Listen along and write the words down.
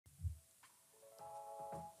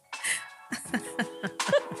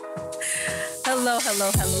Hello.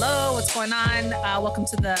 What's going on? Welcome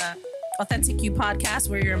to the Authentic You podcast,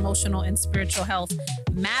 where your emotional and spiritual health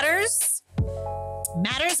matters.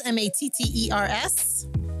 Matters, M-A-T-T-E-R-S.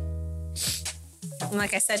 And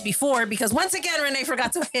like I said before, because once again, Renee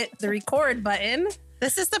forgot to hit the record button.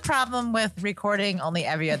 This is the problem with recording only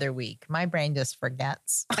every other week. My brain just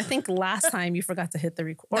forgets. I think last time you forgot to hit the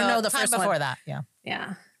record. No, the time first before one. that. Yeah.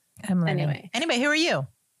 Yeah. I'm learning. Anyway, who are you?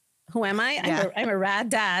 Who am I? Yeah. I'm a rad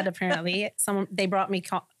dad, apparently. They brought me,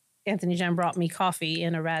 Anthony Jen brought me coffee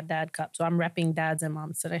in a rad dad cup. So I'm repping dads and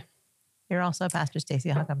moms today. You're also Pastor Stacy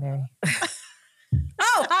Hockenbury.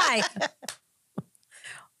 Oh, hi.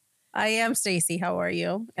 I am Stacy. How are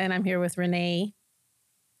you? And I'm here with Renee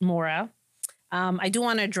Mora. I do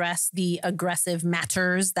want to address the aggressive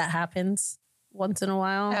matters that happens once in a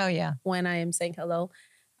while. Oh, yeah. When I am saying hello.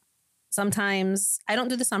 Sometimes I don't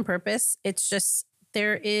do this on purpose. It's just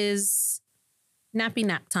there is nappy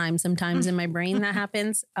nap time sometimes in my brain that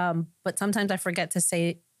happens. But sometimes I forget to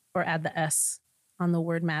say or add the S on the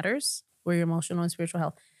word matters, where your emotional and spiritual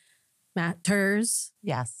health matters.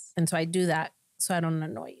 Yes. And so I do that so I don't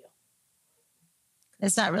annoy you.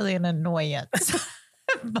 It's not really an annoyance,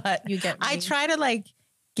 but You get me. I try to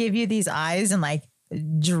give you these eyes and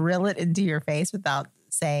drill it into your face without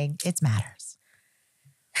saying it matters.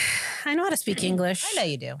 I know how to speak English. I know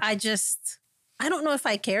you do. I don't know if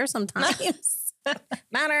I care sometimes.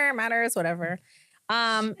 Matters, whatever.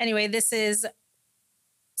 Anyway, this is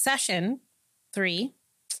session 3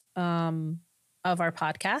 of our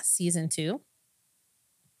podcast, season 2.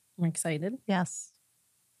 I'm excited. Yes.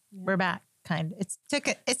 Yeah. We're back. It's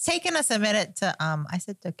taken us a minute to I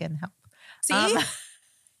said took in help. See?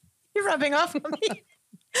 You're rubbing off on me.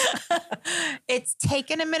 It's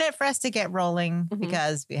taken a minute for us to get rolling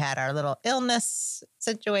because we had our little illness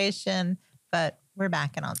situation, but we're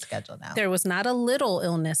back and on schedule now. There was not a little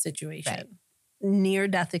illness situation. Right.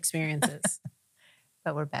 Near-death experiences.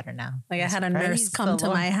 But we're better now. I had a nurse come to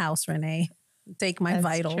my house, Renee, take my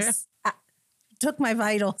vitals. Took my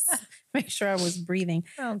vitals, make sure I was breathing.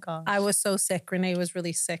 Oh, gosh. I was so sick. Renee was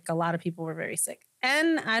really sick. A lot of people were very sick.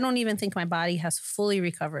 And I don't even think my body has fully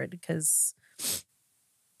recovered because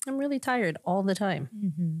I'm really tired all the time.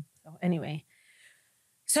 Mm-hmm. So anyway.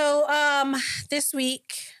 This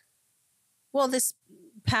week, this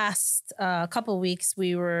past couple weeks,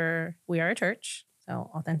 we are a church. So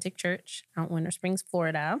Authentic Church out in Winter Springs,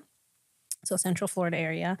 Florida. So Central Florida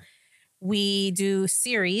area. We do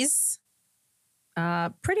series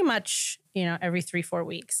pretty much, every 3-4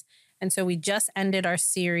 weeks. And so we just ended our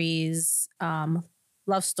series,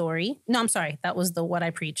 Love Story. No, I'm sorry. That was what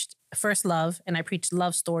I preached. First Love. And I preached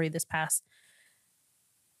Love Story this past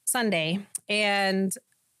Sunday. And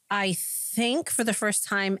I think for the first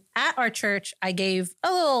time at our church, I gave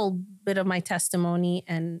a little bit of my testimony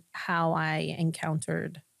and how I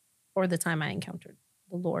encountered, or the time I encountered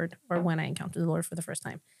the Lord, or when I encountered the Lord for the first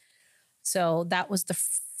time. So that was the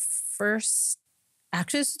first.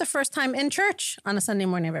 Actually, this is the first time in church on a Sunday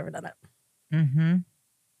morning I've ever done it. Mm-hmm.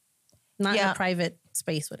 Not in a private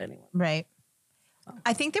space with anyone. Right. So.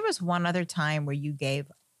 I think there was one other time where you gave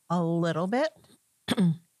a little bit.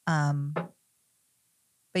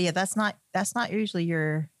 But yeah, that's not usually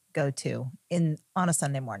your go-to on a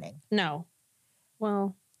Sunday morning. No.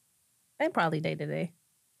 Well, I probably day to day.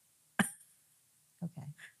 Okay.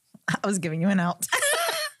 I was giving you an out.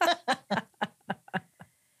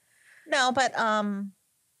 No, but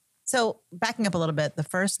so backing up a little bit, the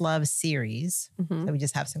First Love series, so we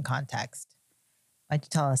just have some context. Why don't you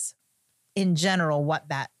tell us in general what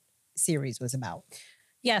that series was about?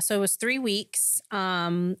 Yeah, so it was 3 weeks.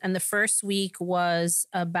 And the first week was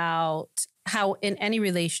about how in any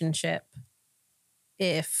relationship,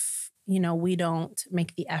 if, we don't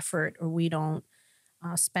make the effort or we don't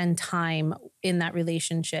spend time in that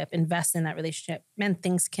relationship, invest in that relationship, then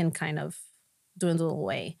things can kind of dwindle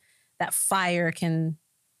away. That fire can,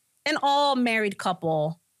 and all married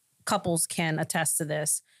couples can attest to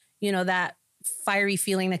this, that fiery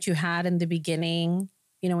feeling that you had in the beginning,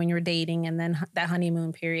 when you were dating, and then that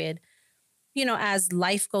honeymoon period, as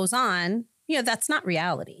life goes on, that's not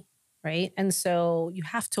reality, right? And so you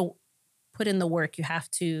have to put in the work. You have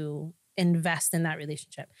to invest in that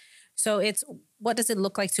relationship. So it's, what does it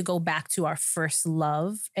look like to go back to our first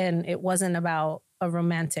love? And it wasn't about a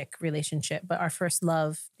romantic relationship, but our first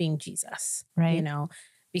love being Jesus, right?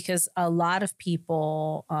 Because a lot of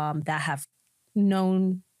people that have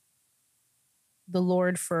known the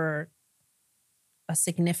Lord for a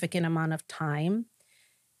significant amount of time,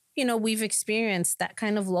 we've experienced that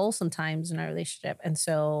kind of lull sometimes in our relationship. And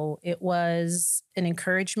so it was an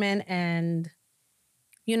encouragement and,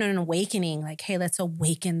 an awakening, like, hey, let's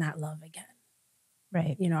awaken that love again.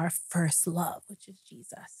 Right. Our first love, which is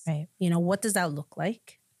Jesus. Right. What does that look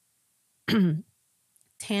like?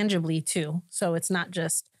 Tangibly too. So it's not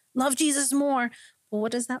just love Jesus more, but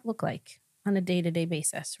what does that look like on a day-to-day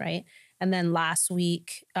basis, right? And then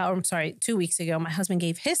 2 weeks ago, my husband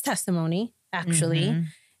gave his testimony, actually. Mm-hmm.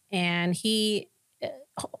 And he,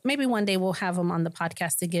 maybe one day we'll have him on the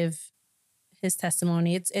podcast to give his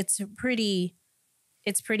testimony. It's pretty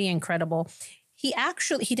incredible. He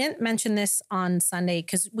didn't mention this on Sunday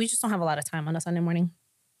because we just don't have a lot of time on a Sunday morning.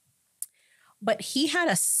 But he had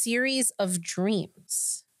a series of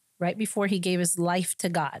dreams right before he gave his life to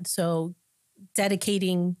God. So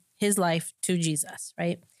dedicating his life to Jesus,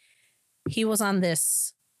 right? He was on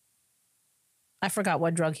this, I forgot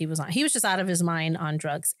what drug he was on. He was just out of his mind on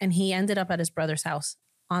drugs. And he ended up at his brother's house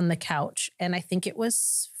on the couch. And I think it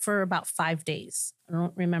was for about 5 days. I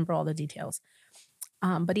don't remember all the details.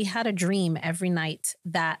 But he had a dream every night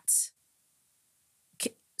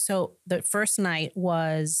so the first night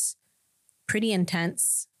was pretty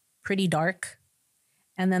intense, pretty dark.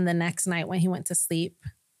 And then the next night when he went to sleep,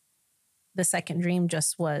 the second dream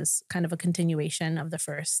just was kind of a continuation of the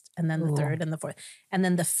first, and then the third and the fourth. And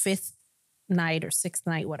then the fifth night or sixth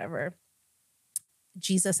night, whatever,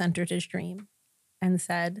 Jesus entered his dream and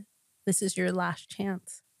said, "This is your last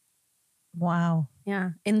chance." Wow.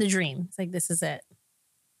 Yeah. In the dream. It's like, this is it.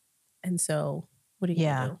 And so what are you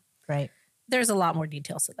going to do? Right. There's a lot more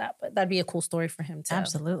details to that, but that'd be a cool story for him too.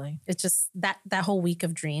 Absolutely. It's just that whole week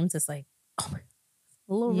of dreams is like, a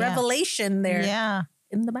little revelation there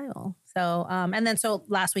in the Bible. So, and then so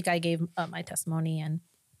last week I gave my testimony and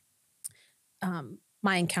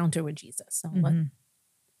my encounter with Jesus. So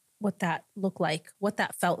what that looked like, what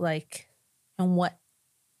that felt like, and what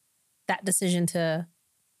that decision to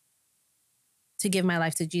give my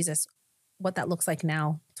life to Jesus, what that looks like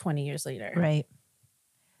now, 20 years later. Right.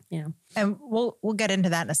 And we'll get into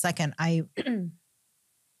that in a second.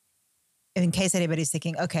 In case anybody's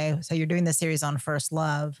thinking, okay, so you're doing this series on first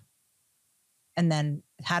love, and then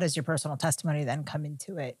how does your personal testimony then come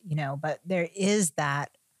into it? But there is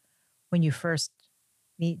that when you first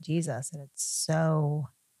meet Jesus, and it's so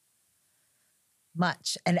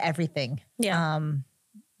much and everything. Yeah.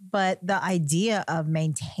 But the idea of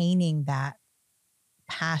maintaining that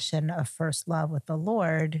passion of first love with the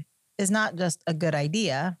Lord is not just a good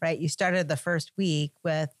idea, right? You started the first week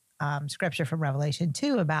with scripture from Revelation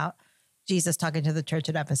 2 about Jesus talking to the church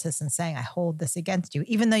at Ephesus and saying, I hold this against you.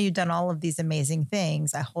 Even though you've done all of these amazing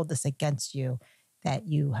things, I hold this against you, that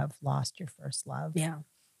you have lost your first love. Yeah.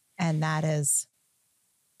 And that is,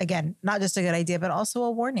 again, not just a good idea, but also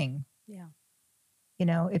a warning. Yeah.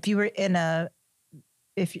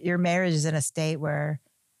 If your marriage is in a state where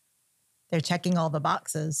they're checking all the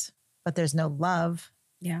boxes, but there's no love.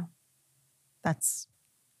 Yeah. That's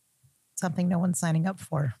something no one's signing up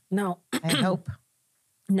for. No. I hope.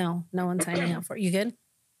 No one's signing up for it. You good?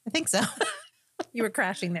 I think so. You were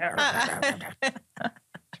crashing there.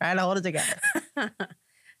 Trying to hold it together.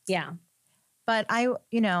 Yeah. But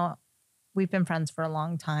we've been friends for a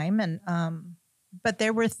long time. And, but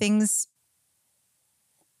there were things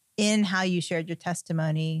in how you shared your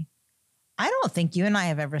testimony. I don't think you and I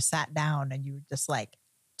have ever sat down and you were just like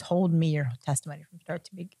told me your testimony from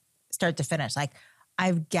start to finish. Like,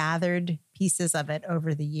 I've gathered pieces of it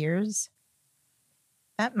over the years.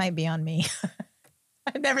 That might be on me.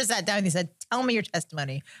 I've never sat down and you said, tell me your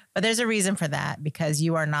testimony. But there's a reason for that, because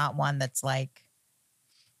you are not one that's like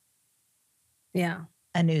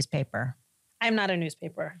a newspaper. I'm not a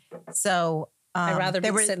newspaper. So I'd rather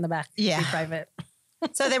sit in the back. Yeah. Be private.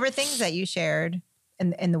 So there were things that you shared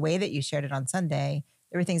in the way that you shared it on Sunday.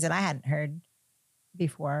 There were things that I hadn't heard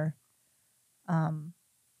before,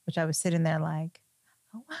 which I was sitting there like,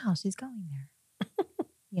 oh, wow, she's going there,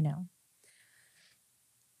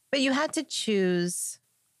 But you had to choose,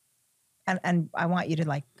 and I want you to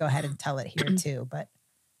like go ahead and tell it here too. But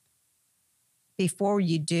before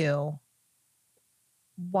you do,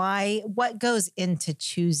 what goes into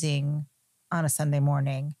choosing on a Sunday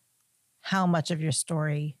morning how much of your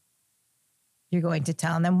story you're going to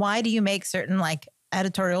tell? And then why do you make certain like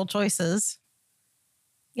editorial choices,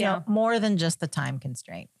 more than just the time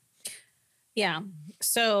constraint? Yeah.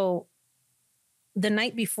 So the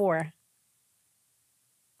night before,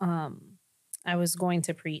 I was going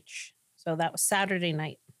to preach. So that was Saturday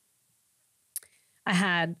night. I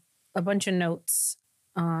had a bunch of notes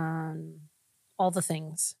on all the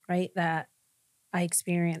things, right, that I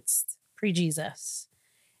experienced pre-Jesus.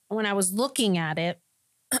 And when I was looking at it,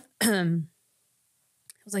 I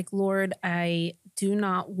was like, Lord, I do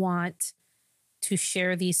not want to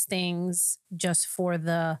share these things just for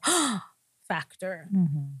the factor.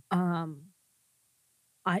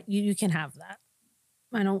 You can have that.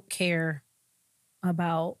 I don't care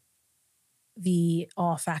about the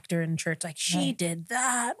awe factor in church. Like, she did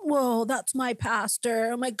that. Whoa, that's my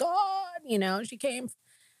pastor. Oh my God. You know, she came.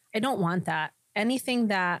 I don't want that. Anything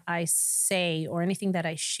that I say or anything that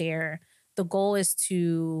I share, the goal is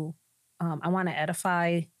to, I want to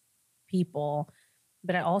edify people,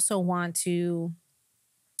 but I also want to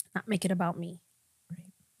not make it about me.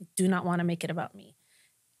 Right. I do not want to make it about me.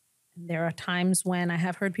 There are times when I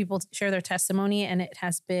have heard people share their testimony and it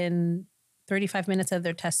has been 35 minutes of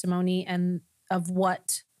their testimony and of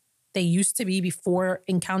what they used to be before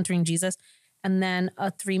encountering Jesus. And then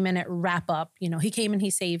a 3-minute wrap up, you know, he came and he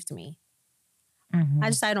saved me.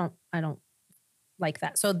 I don't like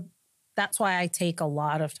that. So that's why I take a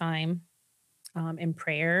lot of time in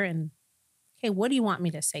prayer and, hey, what do you want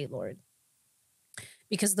me to say, Lord?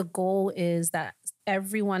 Because the goal is that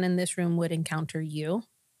everyone in this room would encounter you.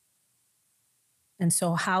 And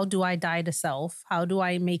so how do I die to self? How do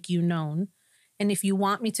I make you known? And if you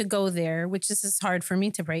want me to go there, which this is hard for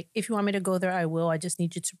me to pray, if you want me to go there, I will. I just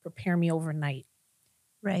need you to prepare me overnight.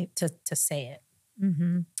 Right. To say it.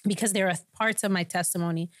 Because there are parts of my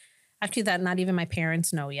testimony, actually, that not even my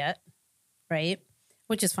parents know yet. Right.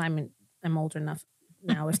 Which is fine. I'm old enough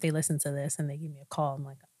now. If they listen to this and they give me a call, I'm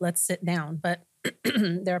like, let's sit down. But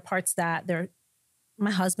there are parts that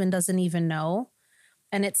my husband doesn't even know.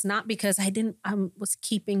 And it's not because I was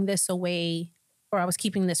keeping this away or I was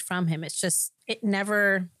keeping this from him. It's just, it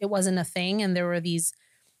wasn't a thing. And there were these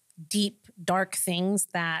deep, dark things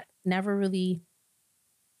that never really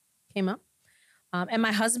came up. And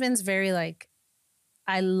my husband's very like,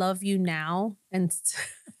 I love you now and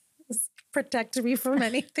protect me from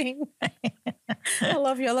anything. I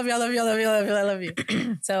love you. I love you. I love you. I love you. I love you. I love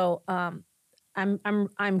you. So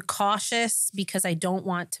I'm cautious because I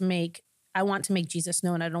want to make Jesus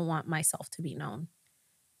known. I don't want myself to be known.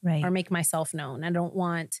 Right. Or make myself known. I don't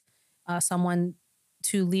want someone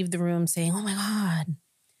to leave the room saying, oh my God,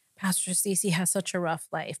 Pastor Stacy has such a rough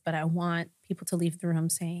life. But I want people to leave the room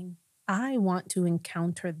saying, I want to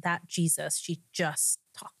encounter that Jesus she just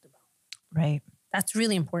talked about. Right. That's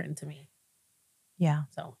really important to me. Yeah.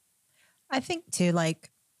 So I think too,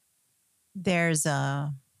 like there's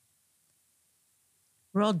a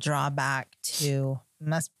real drawback to,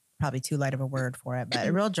 and that's probably too light of a word for it, but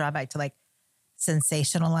a real drawback to like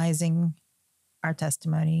sensationalizing our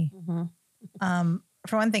testimony.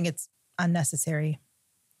 For one thing, it's unnecessary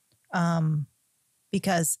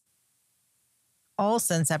because all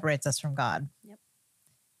sin separates us from God. Yep.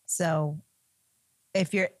 So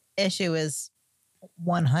if your issue is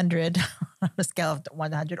 100 on a scale of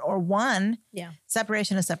 100 or 1,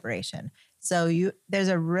 separation is separation. So there's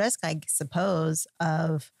a risk, I suppose,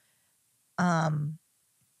 of the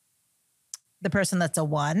person that's a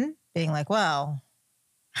 1 being like, well,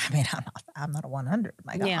 I mean, I'm not a 100.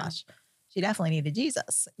 My gosh, she definitely needed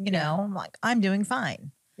Jesus. You know, I'm like, I'm doing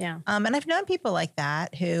fine. Yeah. And I've known people like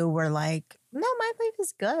that who were like, no, my life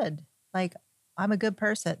is good. Like, I'm a good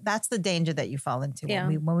person. That's the danger that you fall into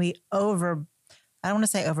when we I don't want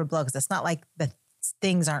to say overblow because it's not like the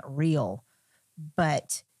things aren't real,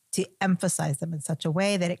 but to emphasize them in such a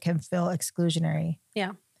way that it can feel exclusionary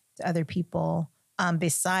to other people.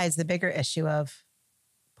 Besides the bigger issue of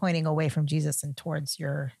pointing away from Jesus and towards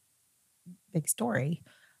your big story.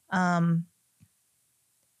 But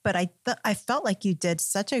I felt like you did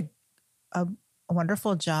such a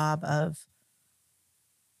wonderful job of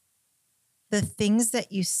the things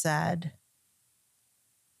that you said.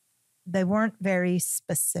 They weren't very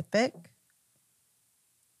specific,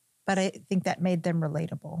 but I think that made them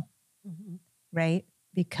relatable, right?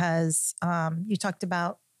 Because you talked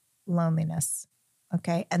about loneliness,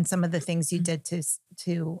 okay, and some of the things you did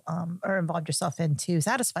to or involved yourself in to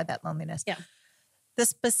satisfy that loneliness. Yeah, the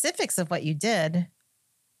specifics of what you did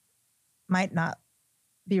might not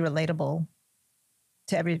be relatable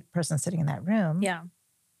to every person sitting in that room. Yeah,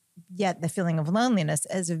 yet the feeling of loneliness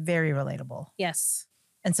is very relatable. Yes.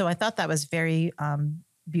 And so I thought that was very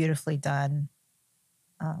beautifully done.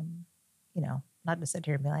 You know, not to sit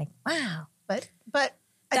here and be like, wow, but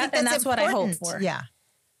I think that's what I hope for. Yeah.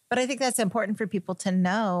 But I think that's important for people to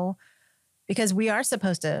know because we are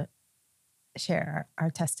supposed to share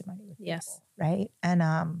our testimony with people, right?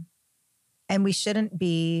 And we shouldn't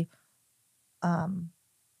be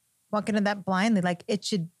walking in that blindly. Like it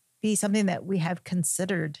should be something that we have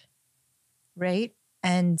considered, right?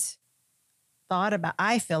 And thought about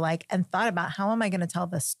how am I going to tell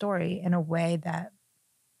this story in a way that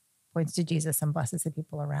points to Jesus and blesses the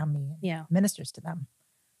people around me and ministers to them.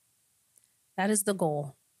 That is the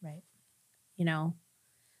goal. Right. You know,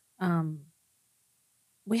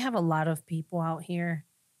 we have a lot of people out here,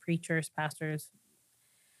 preachers, pastors,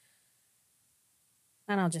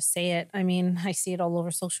 and I'll just say it. I mean, I see it all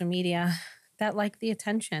over social media that like the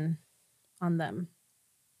attention on them.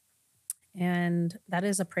 And that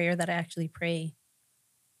is a prayer that I actually pray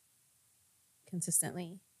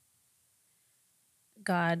consistently.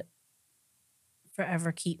 God,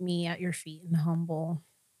 forever keep me at your feet and humble.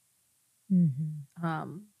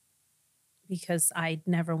 Because I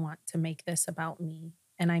never want to make this about me.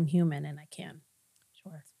 And I'm human and I can.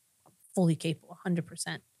 Sure. I'm fully capable,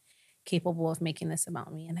 100% capable of making this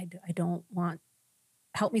about me. And I don't want,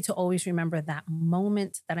 help me to always remember that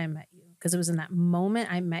moment that I met you. Because it was in that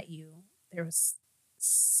moment I met you, there was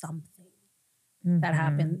something that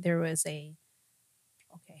happened. There was okay,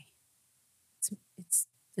 it's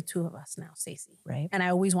the two of us now, Stacy. Right. And I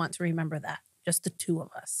always want to remember that, just the two of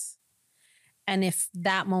us. And if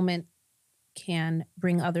that moment can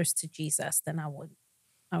bring others to Jesus, then I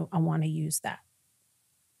want to use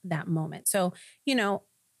that moment. So,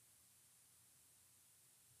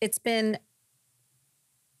 it's been,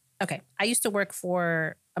 okay. I used to work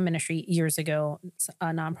for a ministry years ago, a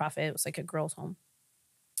nonprofit. It was like a girls' home.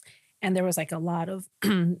 And there was like a lot of,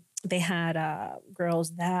 they had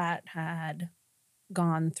girls that had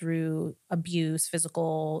gone through abuse,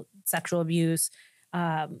 physical, sexual abuse.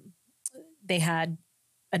 They had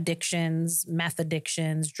addictions, meth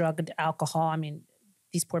addictions, drug, alcohol. I mean,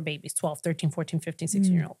 these poor babies, 12, 13, 14, 15,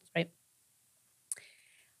 16-year-olds, right?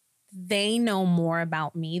 They know more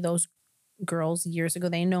about me. Those girls years ago,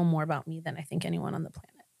 they know more about me than I think anyone on the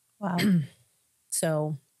planet. Wow.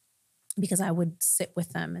 So, because I would sit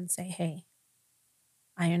with them and say, hey,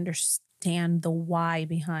 I understand the why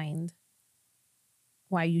behind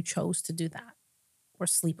why you chose to do that, or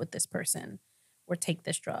sleep with this person, or take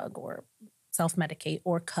this drug, or self-medicate,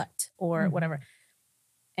 or cut, or whatever.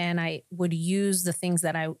 And I would use the things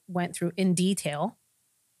that I went through in detail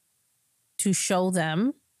to show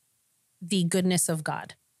them the goodness of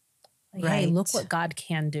God. Like, hey, look what God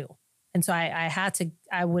can do. And so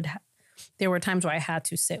there were times where I had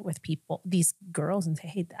to sit with people, these girls, and say,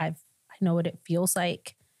 hey, I know what it feels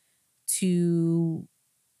like to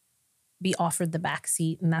be offered the back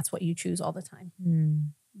seat, and that's what you choose all the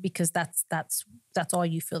time. Because that's all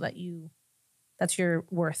you feel that's your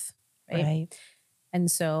worth. Right. And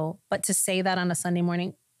so, but to say that on a Sunday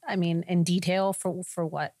morning, I mean, in detail for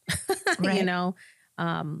what,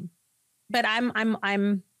 but I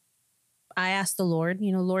asked the Lord,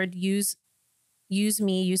 Lord, use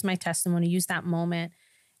me, use my testimony, use that moment,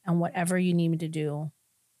 and whatever you need me to do,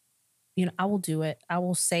 I will do it. I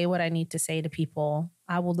will say what I need to say to people.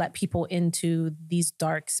 I will let people into these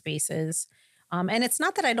dark spaces. And it's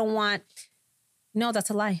not that I don't want, no, that's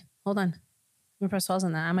a lie. Hold on. Let me press pause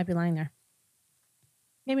on that. I might be lying there.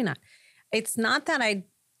 Maybe not. It's not that I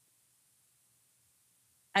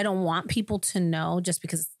don't want people to know just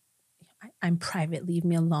because I'm private, leave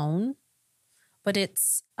me alone. But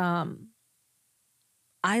it's, I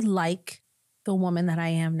like the woman that I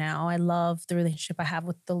am now. I love the relationship I have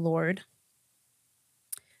with the Lord.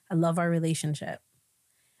 I love our relationship.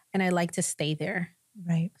 And I like to stay there.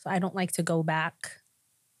 Right. So I don't like to go back.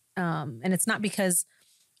 And it's not because,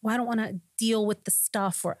 I don't want to deal with the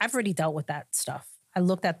stuff, or I've already dealt with that stuff. I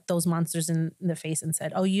looked at those monsters in the face and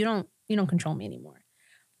said, oh, you don't control me anymore.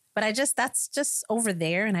 But that's just over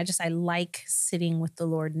there. And I like sitting with the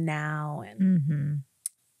Lord now. And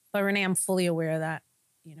but Renee, I'm fully aware that,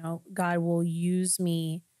 God will use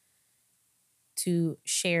me to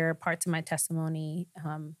share parts of my testimony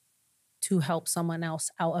to help someone else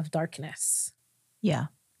out of darkness. Yeah.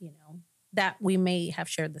 That we may have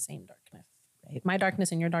shared the same darkness. Right? My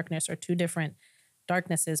darkness and your darkness are two different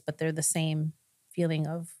darknesses, but they're the same feeling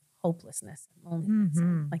of hopelessness and loneliness,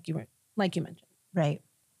 like you mentioned. Right.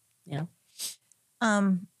 Hold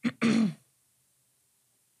on,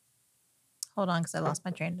 because I lost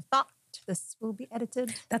my train of thought. This will be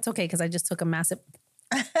edited. That's okay, because I just took a massive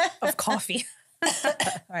of coffee. All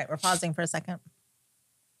right, we're pausing for a second.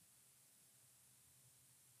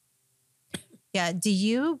 Yeah, do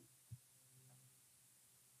you?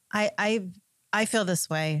 I feel this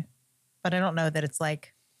way, but I don't know that it's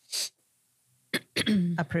like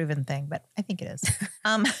a proven thing, but I think it is.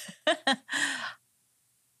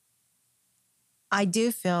 I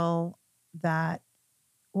do feel that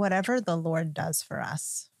whatever the Lord does for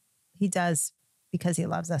us, he does because he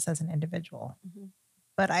loves us as an individual.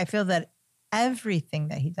 But I feel that everything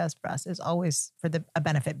that he does for us is always for a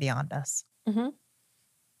benefit beyond us.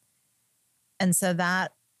 And so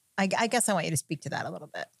that, I guess I want you to speak to that a little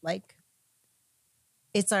bit. Like,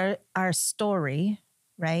 it's our story,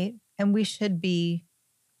 right? And we should be,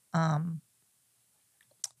 I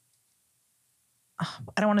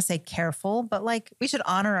don't want to say careful, but like we should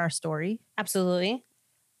honor our story. Absolutely.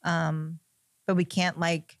 But we can't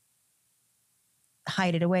like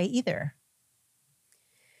hide it away either.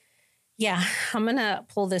 Yeah, I'm going to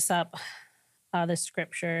pull this up, the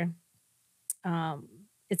scripture.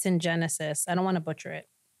 It's in Genesis. I don't want to butcher it.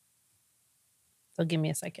 So give me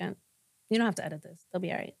a second. You don't have to edit this. They'll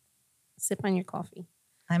be all right. Sip on your coffee.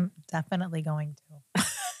 I'm definitely going to.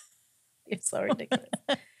 It's so ridiculous.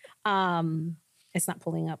 It's not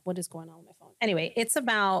pulling up. What is going on with my phone? Anyway, it's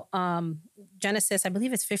about Genesis. I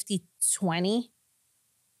believe it's 50:20.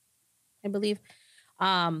 I believe.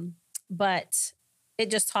 But it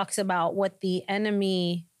just talks about what the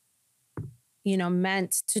enemy,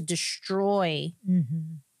 meant to destroy,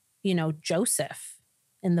 Joseph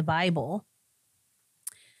in the Bible.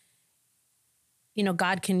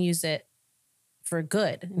 God can use it for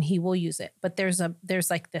good and he will use it. But there's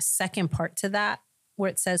like the second part to that where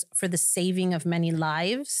it says for the saving of many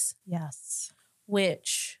lives. Yes.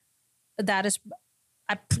 Which that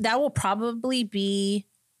will probably be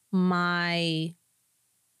my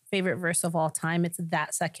favorite verse of all time. It's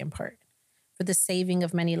that second part, for the saving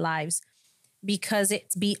of many lives, because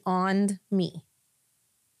it's beyond me.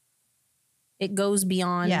 It goes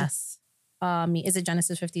beyond me. Is it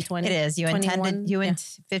Genesis 50:20? It is.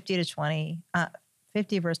 50 to 20,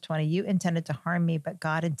 50 verse 20, you intended to harm me, but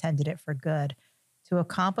God intended it for good, to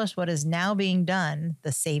accomplish what is now being done,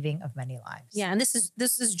 the saving of many lives. Yeah, and this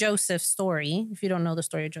is Joseph's story. If you don't know the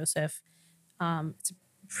story of Joseph,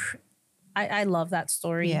 I love that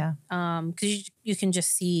story. Yeah, because you can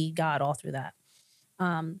just see God all through that.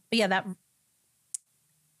 But yeah,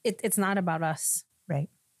 it's not about us, right?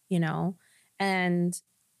 And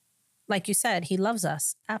like you said, he loves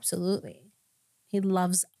us. Absolutely. He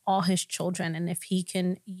loves all his children. And if he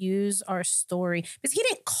can use our story, because he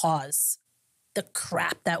didn't cause the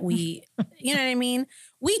crap that we, you know what I mean?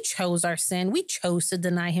 We chose our sin. We chose to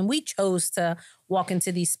deny him. We chose to walk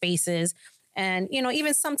into these spaces. And,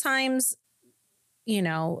 even sometimes,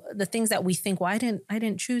 the things that we think, well, I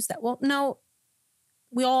didn't choose that. Well, no,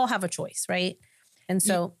 we all have a choice, right? And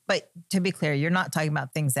so, but to be clear, you're not talking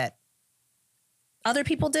about things that other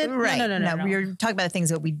people did? Right. No. We're talking about the things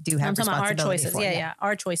that we do have responsibility our choices. for. Yeah.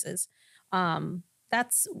 Our choices.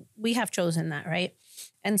 We have chosen that, right?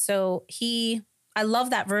 And so I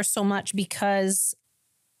love that verse so much because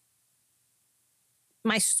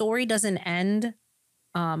my story doesn't end.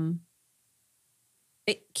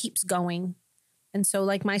 It keeps going. And so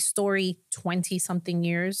like my story 20 something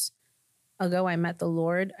years ago, I met the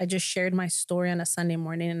Lord. I just shared my story on a Sunday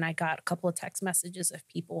morning and I got a couple of text messages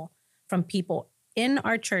from people in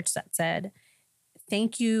our church that said,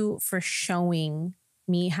 thank you for showing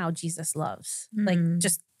me how Jesus loves. Like,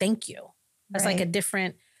 just thank you. That's like a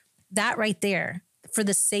different, that right there, for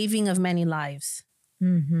the saving of many lives.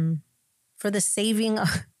 Mm-hmm. For the saving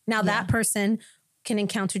of, now that person can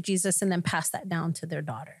encounter Jesus and then pass that down to their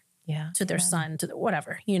daughter, to their son, to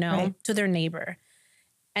whatever, to their neighbor.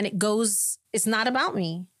 And it's not about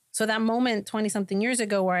me. So that moment 20 something years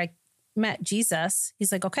ago where I met Jesus,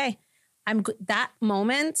 he's like, okay, I'm good. That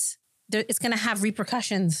moment, it's going to have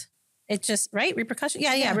repercussions. It's just, right? Repercussions.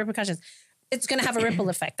 Yeah. Repercussions. It's going to have a ripple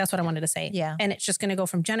effect. That's what I wanted to say. Yeah. And it's just going to go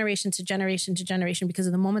from generation to generation to generation because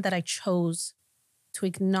of the moment that I chose to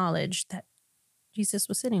acknowledge that Jesus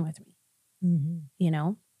was sitting with me,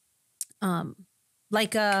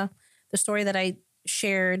 like the story that I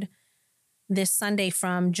shared this Sunday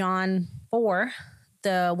from John 4,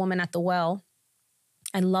 the woman at the well.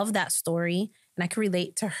 I love that story. And I can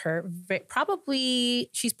relate to her.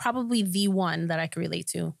 She's probably the one that I can relate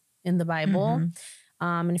to in the Bible.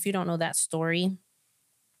 And if you don't know that story,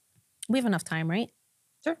 we have enough time, right?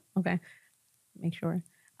 Sure. Okay. Make sure.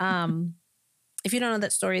 If you don't know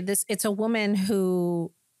that story, it's a woman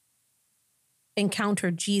who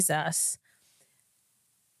encountered Jesus,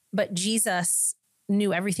 but Jesus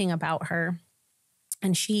knew everything about her.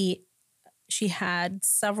 And she had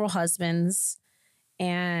several husbands.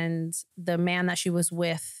 And the man that she was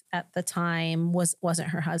with at the time wasn't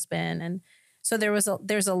her husband. And so there's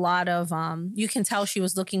a lot of, you can tell she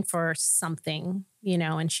was looking for something,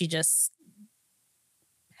 and she just,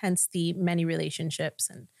 hence the many relationships.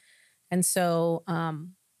 And so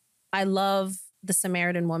I love the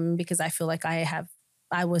Samaritan woman because I feel like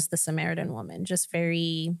I was the Samaritan woman, just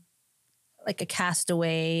very like a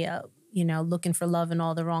castaway, looking for love in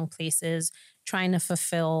all the wrong places, trying to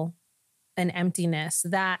fulfill an emptiness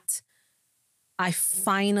that I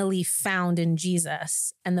finally found in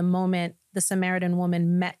Jesus. And the moment the Samaritan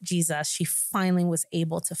woman met Jesus, she finally was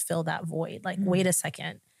able to fill that void. Like, wait a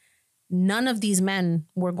second. None of these men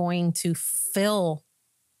were going to fill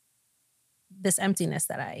this emptiness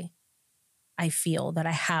that I feel, that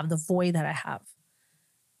I have, the void that I have.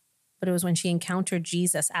 But it was when she encountered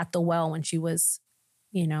Jesus at the well, when she was,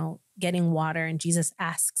 getting water, and Jesus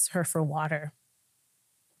asks her for water.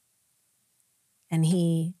 And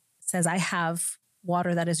he says, I have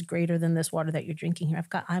water that is greater than this water that you're drinking here. I've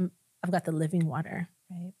got the living water,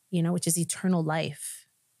 right? Which is eternal life.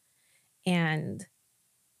 And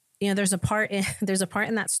there's a part in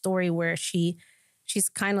that story where she's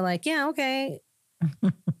kind of like, yeah, okay,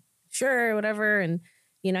 sure, whatever. And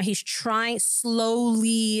he's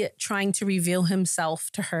slowly trying to reveal himself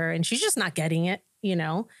to her, and she's just not getting it,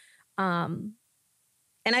 And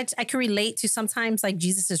I can relate to sometimes, like,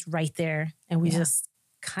 Jesus is right there and we just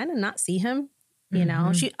kind of not see him,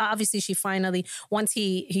 She finally, once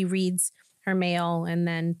he reads her mail and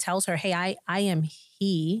then tells her, hey, I am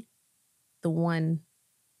he, the one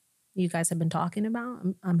you guys have been talking about.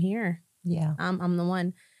 I'm here. Yeah. I'm the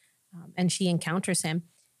one. And she encounters him.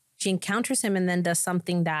 She encounters him and then does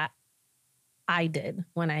something that I did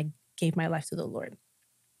when I gave my life to the Lord.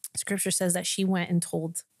 Scripture says that she went and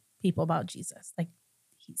told people about Jesus. Like,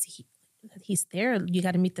 he's there. You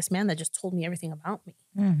got to meet this man that just told me everything about me.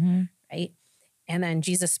 Mm-hmm. Right. And then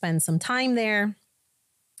Jesus spends some time there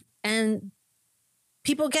and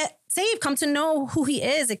people get saved, come to know who he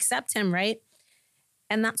is, accept him. Right.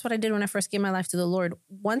 And that's what I did when I first gave my life to the Lord.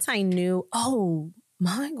 Once I knew, oh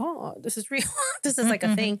my God, this is real. This is like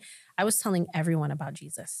a thing. I was telling everyone about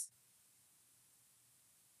Jesus.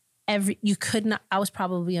 You could not, I was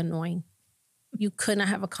probably annoying. You could not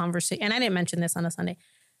have a conversation. And I didn't mention this on a Sunday.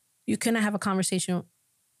 You couldn't have a conversation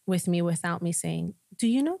with me without me saying, do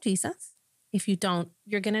you know Jesus? If you don't,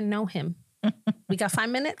 you're going to know him. We got 5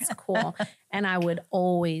 minutes? Cool. And I would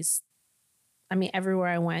always, everywhere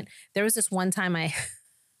I went, there was this one time I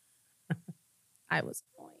was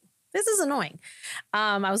annoying. This is annoying.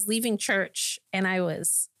 I was leaving church and I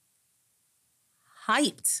was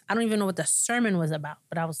hyped. I don't even know what the sermon was about,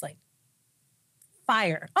 but I was like,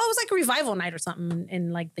 fire. Oh, it was like a revival night or something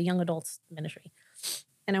in like the young adults ministry.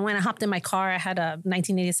 And I hopped in my car. I had a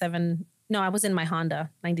 1987. No, I was in my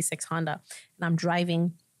Honda, 96 Honda. And I'm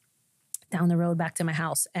driving down the road back to my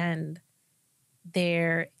house. And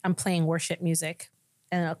I'm playing worship music.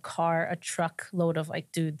 And a truck load of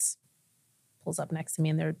like dudes pulls up next to me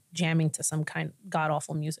and they're jamming to some kind of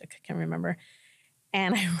god-awful music. I can't remember.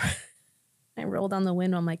 And I rolled down the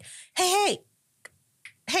window. I'm like, hey.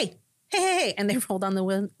 And they rolled down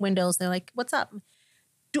the windows. They're like, what's up?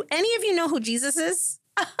 Do any of you know who Jesus is?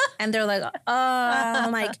 And they're like,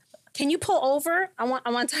 I'm like, can you pull over? I want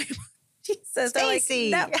to tell you about Jesus.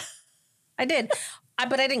 Stacy. Like, no. I did.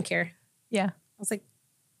 But I didn't care. Yeah. I was like,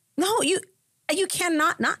 no, you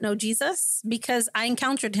cannot not know Jesus because I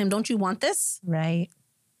encountered him. Don't you want this? Right.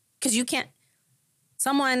 Because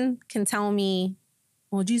someone can tell me,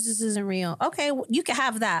 well, Jesus isn't real. Okay, well, you can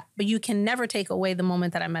have that, but you can never take away the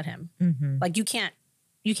moment that I met him. Mm-hmm. Like you can't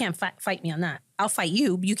fight me on that. I'll fight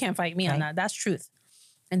you, but you can't fight me on that. That's truth.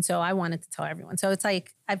 And so I wanted to tell everyone. So it's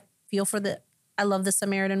like, I love the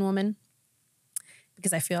Samaritan woman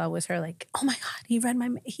because I feel I was her like, oh my God, he read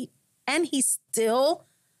he still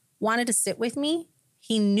wanted to sit with me.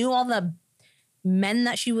 He knew all the men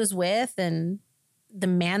that she was with and the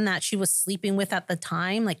man that she was sleeping with at the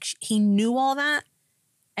time. Like he knew all that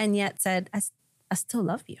and yet said, I still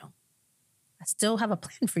love you. I still have a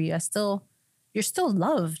plan for you. You're still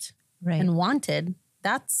loved and wanted.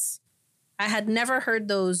 I had never heard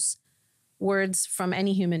those words from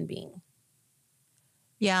any human being.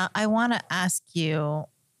 Yeah, I want to ask you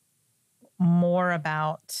more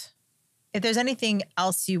about if there's anything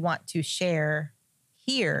else you want to share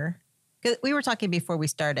here. Because we were talking before we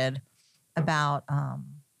started about,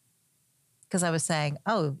 because I was saying,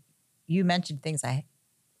 oh, you mentioned things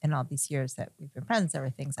in all these years that we've been friends, there were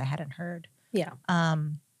things I hadn't heard. Yeah.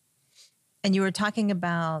 And you were talking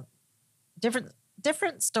about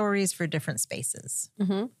different stories for different spaces,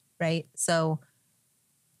 right? So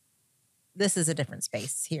this is a different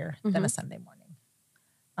space here than a Sunday morning.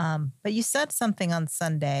 But you said something on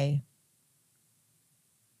Sunday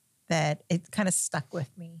that it kind of stuck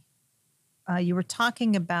with me. You were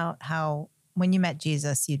talking about how when you met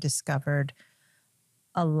Jesus, you discovered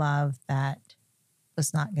a love that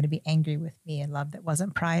was not going to be angry with me, a love that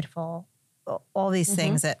wasn't prideful, all these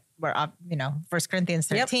things that were, 1 Corinthians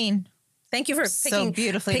 13. Yep. Thank you for picking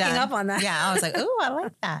beautifully picking done. up on that. Yeah, I was like, ooh, I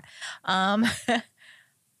like that.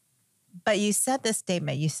 But you said this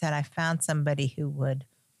statement. You said, I found somebody who would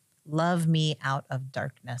love me out of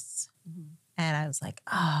darkness. Mm-hmm. And I was like,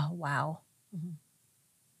 oh, wow. Mm-hmm.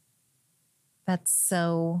 That's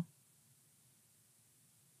so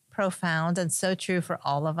profound and so true for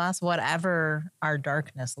all of us, whatever our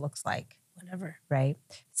darkness looks like. Whatever. Right.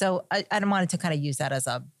 So I wanted to kind of use that as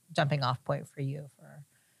a jumping off point for you for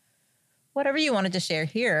whatever you wanted to share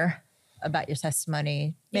here about your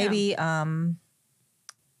testimony. Yeah. Maybe,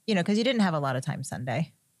 because you didn't have a lot of time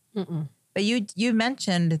Sunday. Mm-mm. But you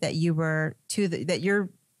mentioned that you were that your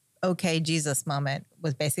okay Jesus moment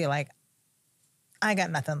was basically like, I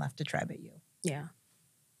got nothing left to try but you. Yeah.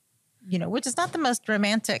 Which is not the most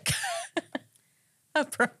romantic,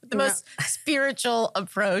 the most spiritual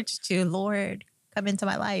approach to Lord, come into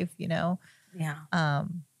my life, Yeah.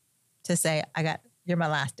 To say, you're my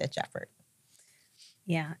last ditch effort.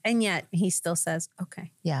 Yeah. And yet he still says,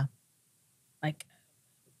 okay. Yeah. Like,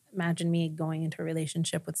 imagine me going into a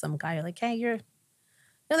relationship with some guy. You're like, hey, the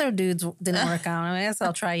other dudes didn't work out. I guess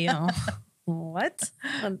I'll try you. What?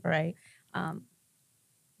 Right.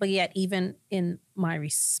 But yet, even in my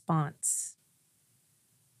response,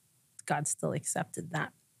 God still accepted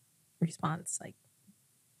that response. Like,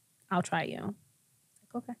 I'll try you. Like,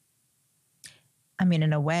 okay. I mean,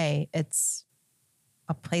 in a way, it's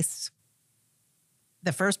a place.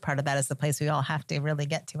 The first part of that is the place we all have to really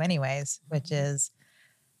get to anyways, which is,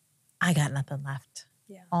 I got nothing left.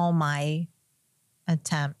 Yeah. All my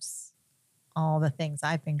attempts, all the things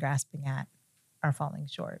I've been grasping at are falling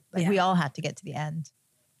short. Like we all have to get to the end.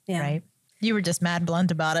 Yeah. Right. You were just mad blunt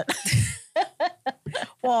about it.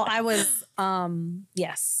 Well, I was,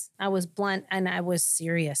 yes, I was blunt and I was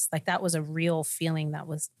serious. Like that was a real feeling that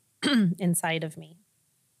was inside of me.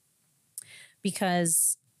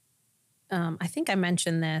 Because I think I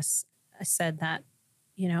mentioned this. I said that,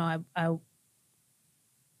 I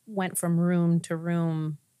went from room to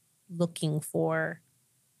room looking for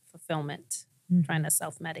fulfillment, trying to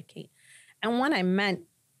self-medicate. And what I meant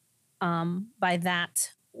by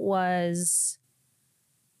that was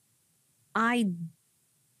I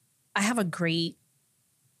have a great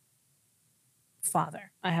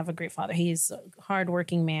father. He's a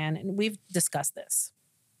hardworking man, and we've discussed this.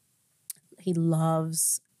 He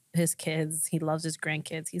loves his kids. He loves his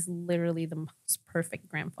grandkids. He's literally the most perfect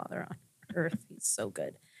grandfather on earth. He's so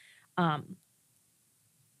good.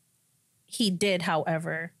 He did,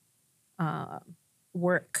 however,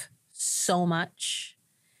 work so much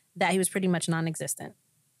that he was pretty much non-existent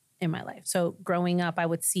in my life. So growing up, I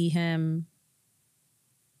would see him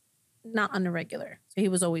not on the regular. So he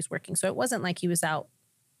was always working. So it wasn't like he was out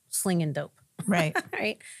slinging dope. Right.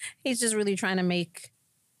 Right. He's just really trying to make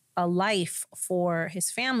a life for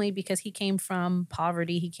his family because he came from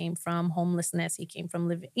poverty. He came from homelessness. He came from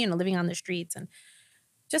living on the streets and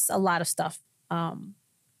just a lot of stuff.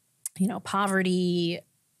 Poverty,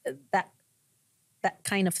 that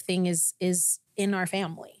kind of thing is in our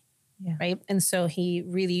family. Yeah. Right. And so he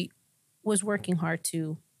really was working hard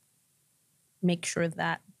to make sure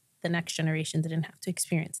that the next generation didn't have to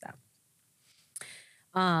experience that.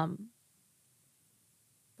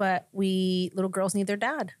 But little girls need their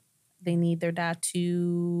dad. They need their dad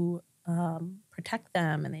to protect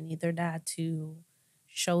them, and they need their dad to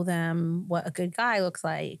show them what a good guy looks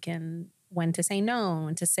like and when to say no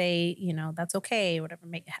and to say, that's okay, whatever.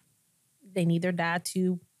 They need their dad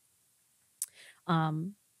to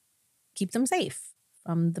keep them safe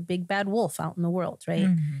from the big bad wolf out in the world, right?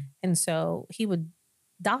 Mm-hmm. And so he would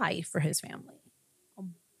die for his family.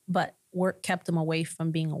 But work kept him away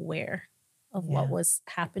from being aware of what was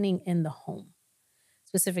happening in the home,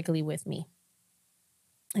 specifically with me.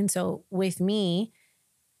 And so with me,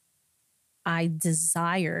 I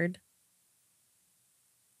desired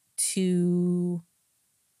to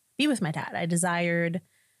be with my dad. I desired,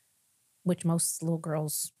 which most little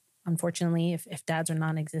girls, unfortunately, if dads are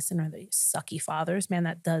non-existent or the sucky fathers, man,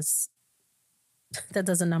 that does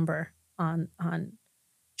a number on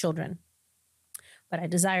children. But I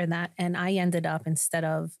desired that. And I ended up, instead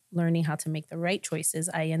of learning how to make the right choices,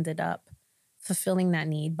 I ended up fulfilling that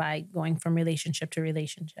need by going from relationship to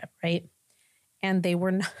relationship, right? And they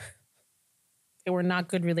were not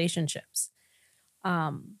good relationships.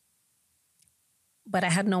 But I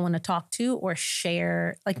had no one to talk to or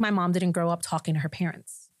share. Like my mom didn't grow up talking to her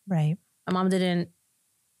parents. Right. My mom didn't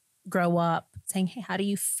grow up saying, hey, how do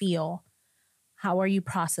you feel? How are you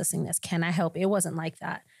processing this? Can I help? It wasn't like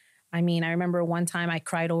that. I mean, I remember one time I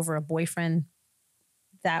cried over a boyfriend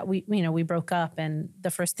that we broke up. And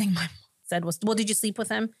the first thing my mom said was, well, did you sleep with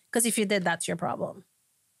him? Because if you did, that's your problem.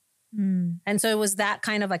 And so it was that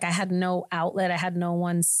kind of like, I had no outlet. I had no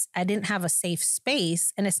one's, I didn't have a safe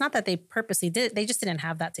space. And it's not that they purposely did it. They just didn't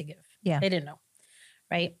have that to give. Yeah. They didn't know.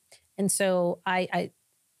 Right. And so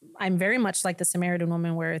I'm very much like the Samaritan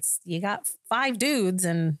woman where it's, you got 5 dudes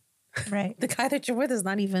and right. the guy that you're with is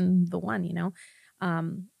not even the one, you know?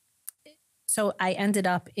 So I ended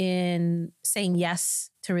up in saying yes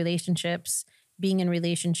to relationships, being in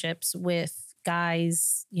relationships with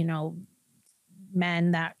guys, you know,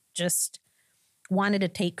 men that just wanted to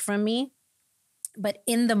take from me. But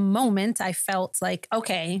in the moment, I felt like,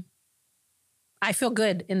 okay, I feel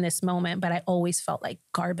good in this moment, but I always felt like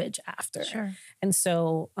garbage after. Sure. And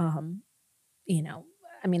so, you know,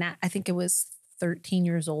 I mean, I think it was 13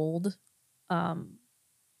 years old.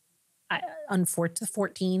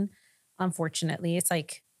 14, unfortunately. It's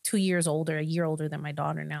like 2 years older, a year older than my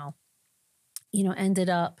daughter now. You know, ended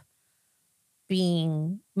up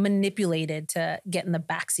being manipulated to get in the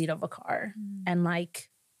backseat of a car and like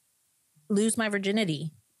lose my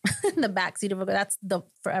virginity in the backseat of a car. That's the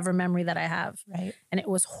forever memory that I have. Right. And it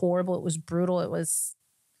was horrible. It was brutal. It was,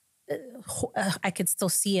 I could still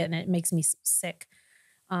see it and it makes me sick.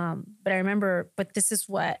 But I remember, but this is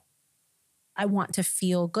what I want to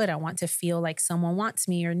feel good. I want to feel like someone wants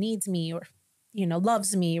me or needs me or, you know,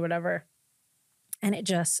 loves me or whatever. And it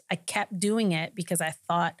just, I kept doing it because I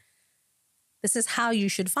thought, this is how you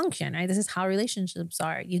should function, right? This is how relationships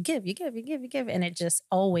are. You give, you give, you give, you give. And it just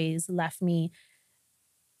always left me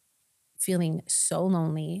feeling so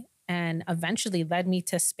lonely and eventually led me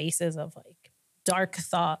to spaces of like dark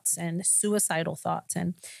thoughts and suicidal thoughts.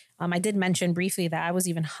 And I did mention briefly that I was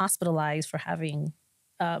even hospitalized for having,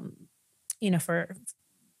 you know,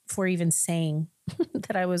 for even saying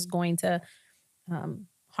that I was going to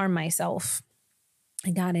harm myself.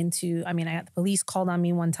 I got into, I had the police called on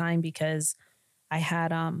me one time because I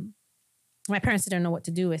had, my parents didn't know what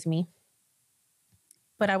to do with me,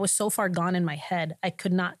 but I was so far gone in my head. I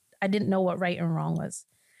didn't know what right and wrong was.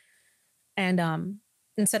 And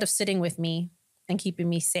instead of sitting with me and keeping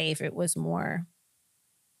me safe, it was more,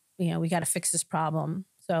 you know, we got to fix this problem.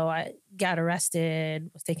 So I got arrested,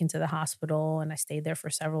 was taken to the hospital, and I stayed there for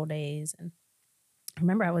several days. And I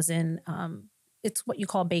remember I was in, it's what you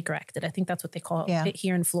call Baker acted. I think that's what they call it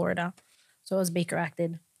here in Florida. So I was Baker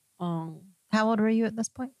acted. How old were you at this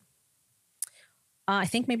point? I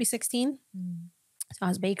think maybe 16. So I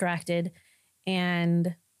was Baker acted.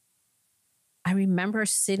 And I remember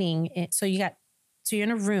sitting so you're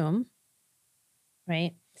in a room,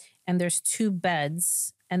 right? And there's 2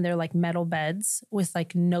 beds and they're like metal beds with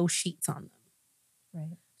like no sheets on them.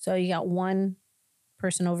 Right. So you got one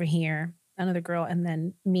person over here, another girl, and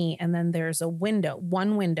then me. And then there's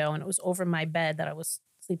one window, and it was over my bed that I was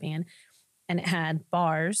sleeping in. And it had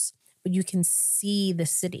bars, but you can see the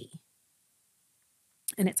city.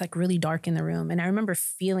 And it's like really dark in the room. And I remember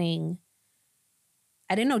feeling,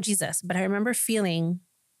 I didn't know Jesus, but I remember feeling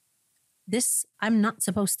this, I'm not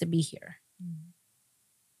supposed to be here.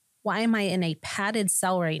 Why am I in a padded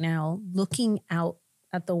cell right now, looking out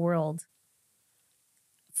at the world,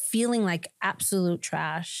 feeling like absolute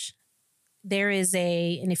trash? There is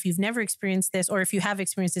and if you've never experienced this, or if you have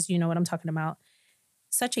experienced this, you know what I'm talking about.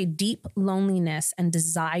 Such a deep loneliness and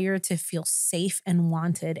desire to feel safe and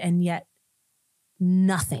wanted, and yet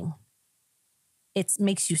nothing. It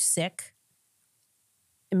makes you sick.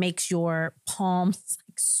 It makes your palms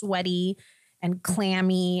like sweaty and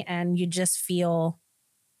clammy, and you just feel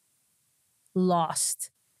lost.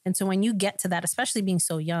 And so when you get to that, especially being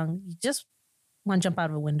so young, you just want to jump out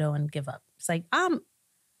of a window and give up. It's like, I'm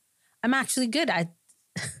actually good.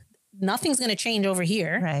 Nothing's going to change over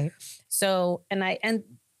here. Right. So, and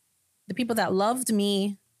the people that loved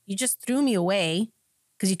me, you just threw me away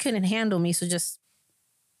because you couldn't handle me. So just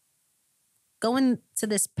go into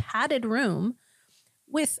this padded room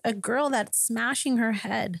with a girl that's smashing her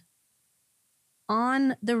head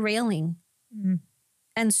on the railing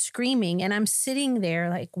and screaming. And I'm sitting there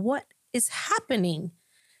like, what is happening?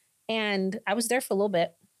 And I was there for a little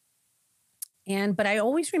bit. But I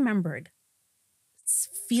always remembered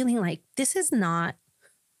feeling like this is not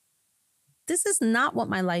what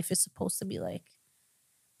my life is supposed to be like.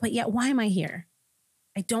 But yet, why am I here?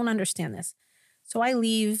 I don't understand this. So I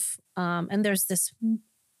leave, and there's this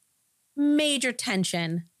major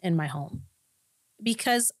tension in my home.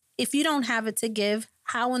 Because if you don't have it to give,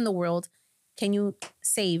 how in the world can you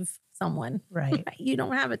save someone? Right. You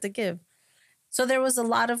don't have it to give. So there was a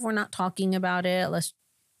lot of, we're not talking about it. Let's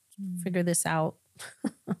figure this out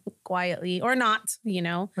quietly or not, you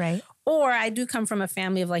know? Right. Or I do come from a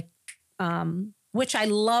family of like, which I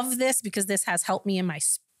love this because this has helped me in my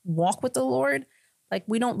walk with the Lord. Like,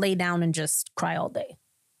 we don't lay down and just cry all day.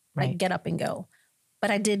 like get up and go. But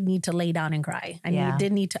I did need to lay down and cry. I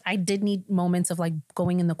did need moments of like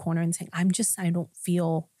going in the corner and saying, I don't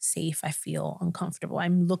feel safe. I feel uncomfortable.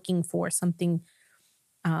 I'm looking for something,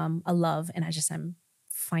 a love. And I'm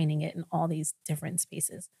finding it in all these different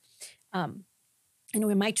spaces.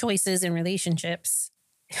 Anyway, my choices in relationships,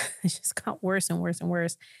 it just got worse and worse and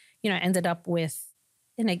worse. I ended up with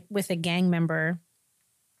a gang member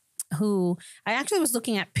who I actually was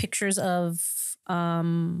looking at pictures of, I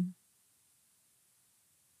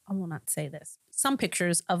will not say this, some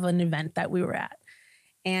pictures of an event that we were at.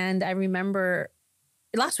 And I remember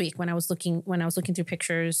last week when I was looking through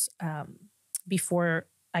pictures before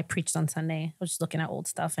I preached on Sunday, I was just looking at old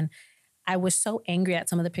stuff. And I was so angry at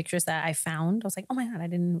some of the pictures that I found. I was like, oh my God, I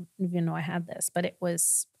didn't even know I had this. But it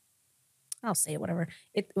was, I'll say it, whatever.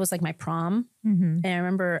 It was like my prom. Mm-hmm. And I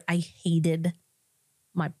remember I hated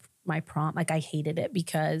my prom. Like I hated it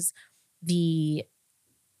because when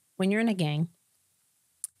you're in a gang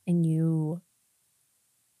and you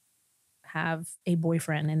have a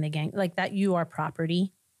boyfriend in the gang, like that, you are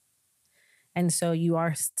property. And so you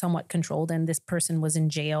are somewhat controlled, and this person was in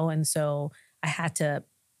jail. And so I had to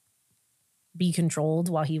be controlled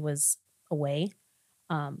while he was away.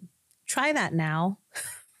 Try that now.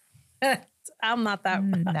 I'm not that.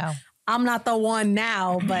 No. I'm not the one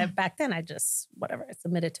now, but back then I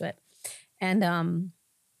submitted to it. And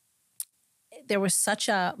there was such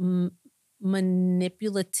a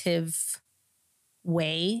manipulative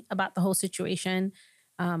way about the whole situation.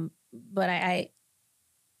 But I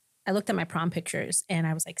looked at my prom pictures and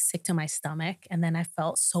I was like sick to my stomach. And then I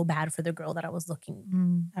felt so bad for the girl that I was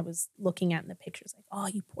looking at in the pictures. Like, oh,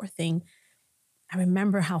 you poor thing. I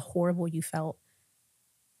remember how horrible you felt.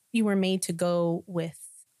 You were made to go with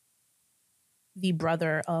the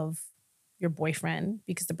brother of your boyfriend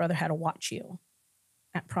because the brother had to watch you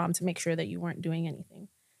at prom to make sure that you weren't doing anything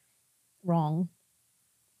wrong.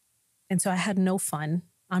 And so I had no fun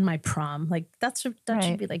on my prom. Like that should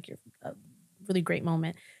be like a really great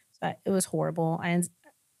moment. So it was horrible. I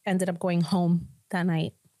ended up going home that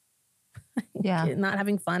night. Yeah. Not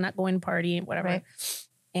having fun, not going to party, whatever. Right.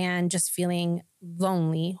 And just feeling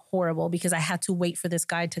lonely, horrible, because I had to wait for this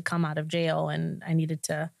guy to come out of jail and I needed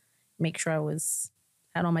to make sure I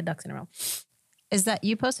had all my ducks in a row. Is that,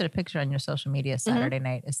 you posted a picture on your social media Saturday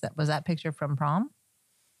night. Was that picture from prom?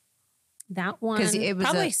 That one, it was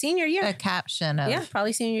probably senior year. A caption of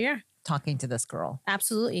probably senior year. Talking to this girl.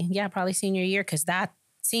 Absolutely. Yeah, probably senior year, because that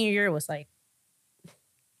senior year was like,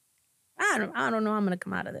 I don't know, I'm going to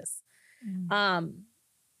come out of this.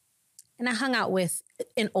 And I hung out with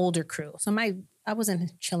an older crew. So I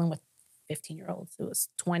wasn't chilling with 15-year-olds. It was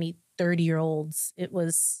 20, 30-year-olds.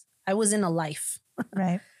 I was in a life.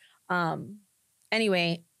 Right.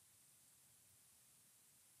 Anyway,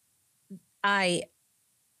 I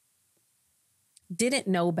didn't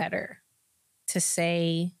know better to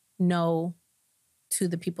say no to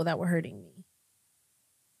the people that were hurting me.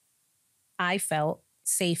 I felt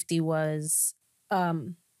safety was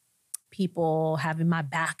people having my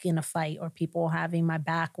back in a fight, or people having my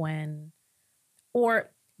back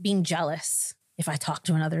or being jealous if I talk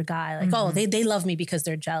to another guy. Like, oh, they love me because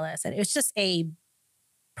they're jealous. And it was just a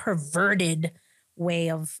perverted way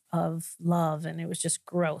of love. And it was just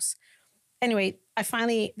gross. Anyway,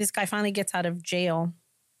 this guy finally gets out of jail,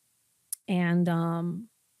 and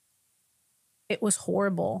it was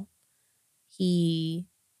horrible. We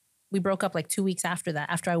broke up like 2 weeks after that,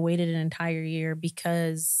 after I waited an entire year,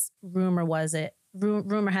 because rumor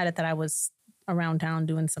had it that I was around town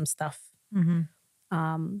doing some stuff,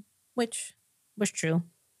 which was true.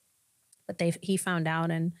 But he found out,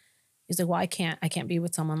 and he's like, well, I can't be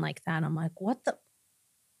with someone like that. And I'm like, what the?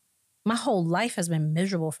 My whole life has been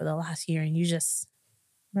miserable for the last year, and you just,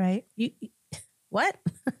 right? You what?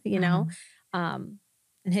 You know? And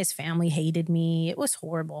his family hated me. It was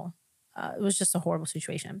horrible. It was just a horrible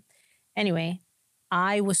situation. Anyway,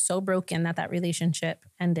 I was so broken that relationship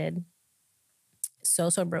ended. So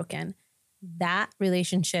broken. That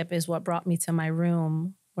relationship is what brought me to my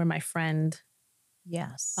room, where my friend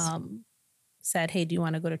said, hey, do you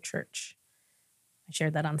want to go to church? I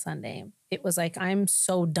shared that on Sunday. It was like, I'm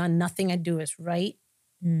so done. Nothing I do is right.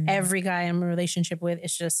 Every guy I'm in a relationship with,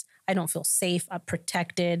 it's just, I don't feel safe. I'm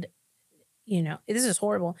protected. You know, this is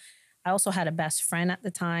horrible. I also had a best friend at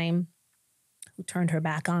the time who turned her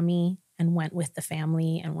back on me and went with the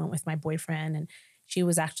family and went with my boyfriend. And she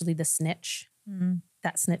was actually the snitch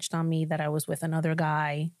that snitched on me that I was with another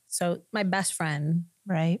guy. So my best friend,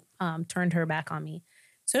 turned her back on me.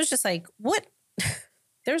 So it's just like, what?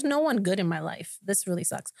 There's no one good in my life. This really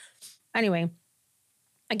sucks. Anyway,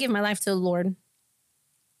 I give my life to the Lord.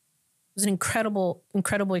 was an incredible,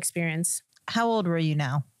 incredible experience. How old were you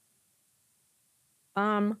now?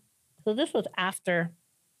 So this was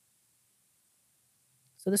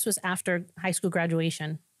after high school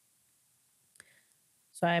graduation.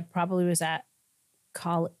 So I probably was at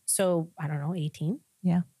college. So I don't know, 18.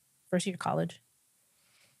 Yeah. First year of college.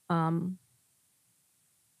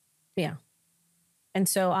 Yeah. And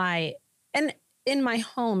so and in my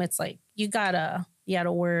home, it's like, you gotta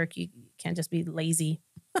work. You can't just be lazy.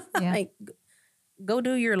 Yeah. Like, go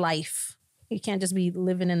do your life. You can't just be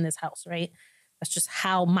living in this house, right? That's just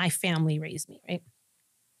how my family raised me, right?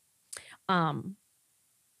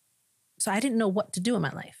 So I didn't know what to do in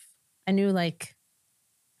my life. I knew, like,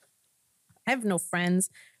 I have no friends.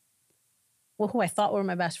 Well, who I thought were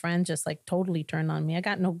my best friends just like totally turned on me. I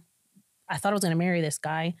thought I was going to marry this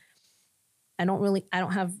guy. I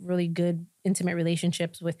don't have really good intimate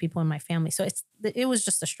relationships with people in my family. So it was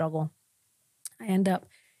just a struggle. I end up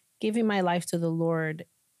giving my life to the Lord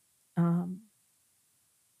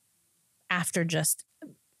after just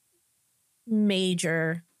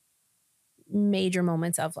major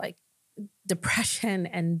moments of like depression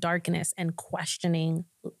and darkness and questioning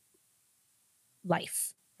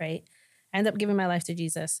life, right? I ended up giving my life to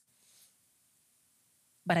Jesus.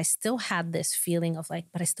 But I still had this feeling of like,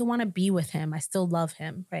 but I still want to be with him. I still love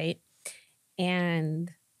him, right?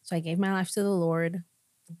 And so I gave my life to the Lord.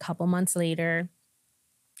 A couple months later,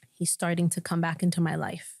 he's starting to come back into my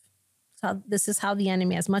life. So this is how the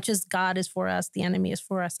enemy, as much as God is for us, the enemy is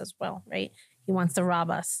for us as well, right? He wants to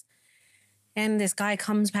rob us. And this guy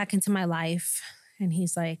comes back into my life and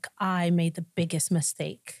he's like, I made the biggest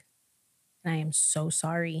mistake. And I am so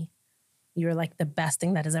sorry. You're like the best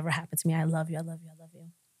thing that has ever happened to me. I love you. I love you. I love you.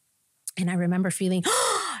 And I remember feeling,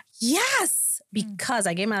 oh, yes, because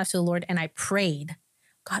I gave my life to the Lord and I prayed,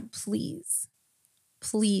 God, please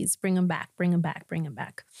bring him back, bring him back, bring him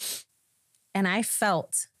back. And I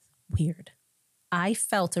felt weird. I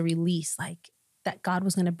felt a release, like that God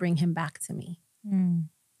was going to bring him back to me.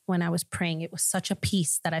 When I was praying. It was such a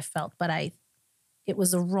peace that I felt, but it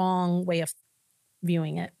was the wrong way of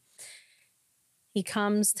viewing it. He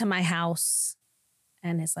comes to my house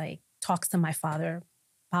and is like, talks to my father.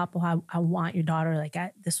 Papa, I want your daughter. Like,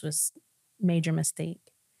 this was major mistake.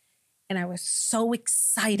 And I was so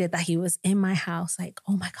excited that he was in my house. Like,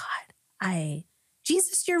 oh my God,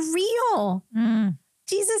 Jesus, you're real.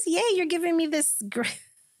 Jesus, yeah, you're giving me this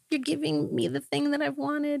you're giving me the thing that I've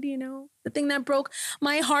wanted, you know, the thing that broke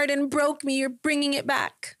my heart and broke me. You're bringing it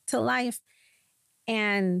back to life.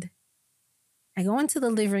 And I go into the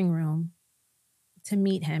living room to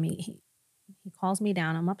meet him. He calls me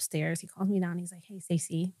down. I'm upstairs. He calls me down. He's like, hey,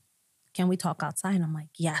 Stacy, can we talk outside? And I'm like,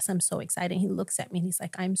 yes, I'm so excited. He looks at me and he's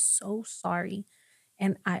like, I'm so sorry.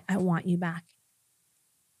 And I want you back.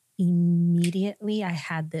 Immediately, I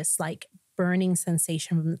had this like burning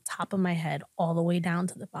sensation from the top of my head all the way down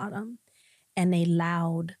to the bottom. And a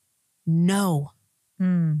loud no.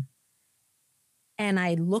 And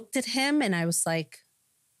I looked at him and I was like,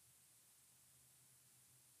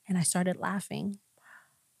 and I started laughing.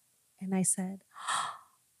 And I said,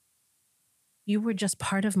 you were just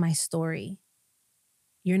part of my story.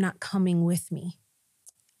 You're not coming with me.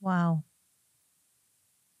 Wow.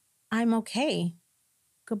 I'm okay.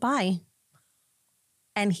 Goodbye.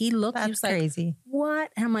 And he looked, That's he was like, crazy.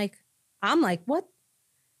 What? And I'm like, what?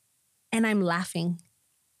 And I'm laughing.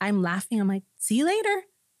 I'm like, see you later.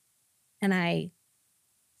 And I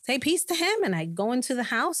say peace to him and I go into the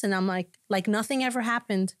house and I'm like nothing ever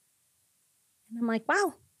happened. And I'm like,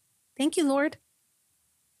 wow, thank you, Lord.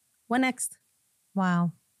 What next?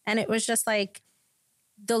 Wow. And it was just like,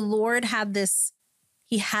 the Lord had this,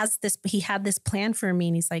 he had this plan for me.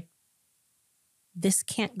 And he's like, this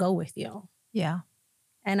can't go with you. Yeah.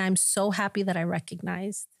 And I'm so happy that I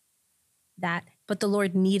recognized that. But the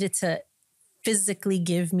Lord needed to physically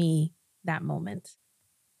give me that moment.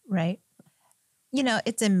 Right. You know,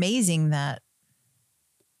 it's amazing that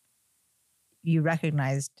you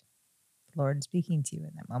recognized the Lord speaking to you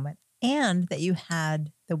in that moment and that you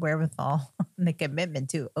had the wherewithal and the commitment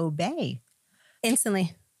to obey.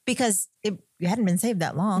 Instantly. Because you hadn't been saved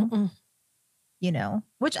that long, you know,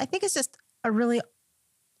 which I think is just a really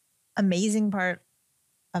amazing part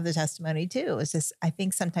of the testimony too. It's just, I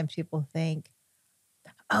think sometimes people think,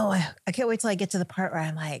 oh, I can't wait till I get to the part where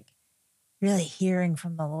I'm like really hearing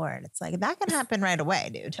from the Lord. It's like, that can happen right away,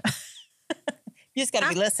 dude. You just got to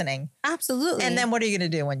be listening. Absolutely. And then what are you going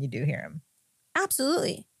to do when you do hear him?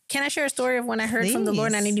 Absolutely. Can I share a story of when I heard from the Lord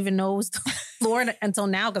and I didn't even know it was the Lord until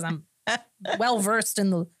now because I'm well-versed in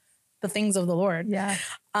the things of the Lord. Yeah.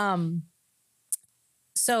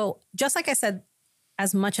 So just like I said,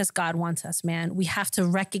 as much as God wants us, man, we have to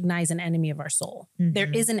recognize an enemy of our soul. There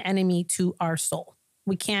is an enemy to our soul.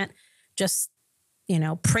 We can't just,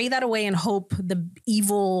 pray that away and hope the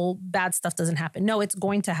evil, bad stuff doesn't happen. No, it's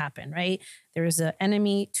going to happen, right? There is an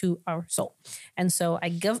enemy to our soul. And so I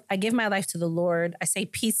give my life to the Lord. I say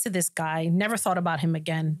peace to this guy. Never thought about him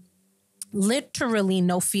again. Literally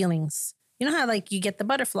no feelings. You know how like you get the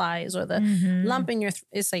butterflies or the lump in your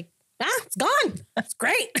it's like, it's gone. That's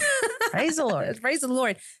great. Praise the Lord. Praise the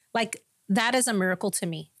Lord. Like that is a miracle to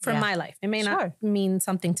me for my life. It may not mean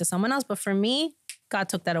something to someone else, but for me, God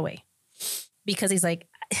took that away because he's like,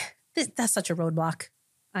 that's such a roadblock.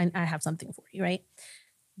 I have something for you, right?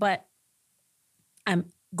 But I'm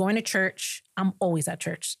going to church. I'm always at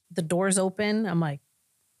church. The door's open. I'm like,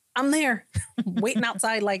 I'm there waiting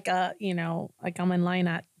outside like, like I'm in line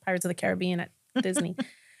at Pirates of the Caribbean at Disney.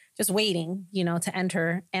 Just waiting, to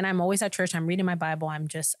enter. And I'm always at church. I'm reading my Bible. I'm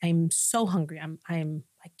so hungry. I'm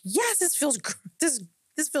like, yes, this feels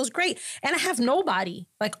great. And I have nobody.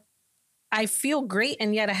 Like I feel great.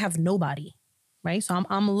 And yet I have nobody. Right. So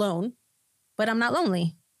I'm alone, but I'm not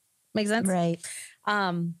lonely. Makes sense? Right.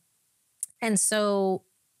 And so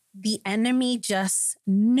the enemy just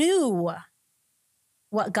knew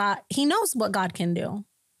he knows what God can do.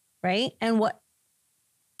 Right. And what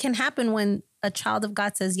can happen when a child of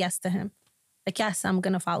God says yes to him. Like, yes, I'm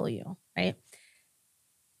going to follow you, right?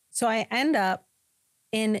 So I end up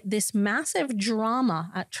in this massive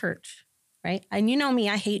drama at church, right? And you know me,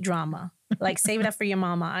 I hate drama. Like, save that for your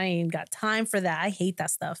mama. I ain't got time for that. I hate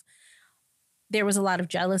that stuff. There was a lot of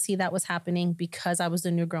jealousy that was happening because I was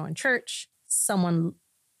the new girl in church. Someone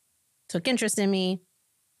took interest in me.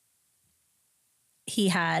 He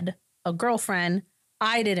had a girlfriend.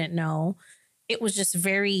 I didn't know. It was just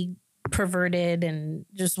very perverted and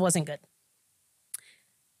just wasn't good.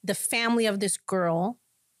 The family of this girl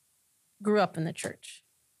grew up in the church.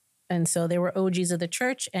 And so they were OGs of the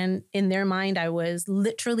church. And in their mind, I was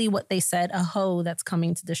literally what they said, a hoe that's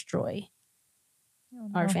coming to destroy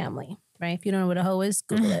our family, right? If you don't know what a hoe is,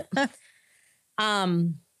 Google it.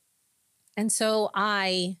 And so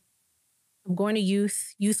I'm going to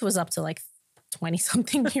youth. Youth was up to like 20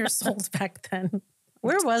 something years old back then.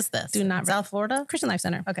 Where was this? South Florida? Christian Life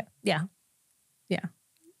Center. Okay. Yeah. Yeah.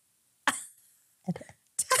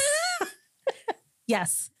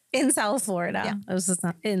 Yes. In South Florida. Yeah. It was just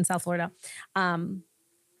not in South Florida.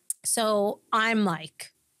 So I'm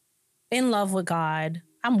like in love with God.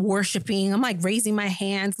 I'm worshiping. I'm like raising my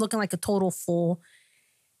hands, looking like a total fool.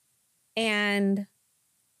 And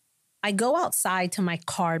I go outside to my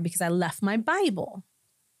car because I left my Bible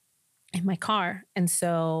in my car. And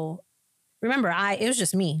so remember, it was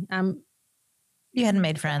just me. You hadn't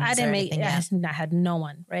made friends. I didn't make. I had no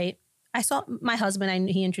one. Right. I saw my husband.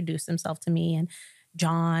 He introduced himself to me, and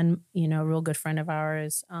John, a real good friend of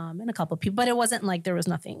ours, and a couple of people. But it wasn't like there was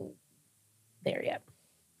nothing there yet.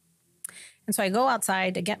 And so I go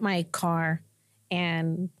outside to get my car,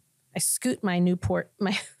 and I scoot my Newport,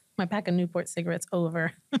 my pack of Newport cigarettes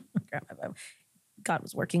over. God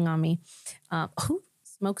was working on me. Who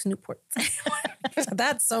smokes Newport?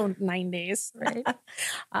 That's so 90s, right?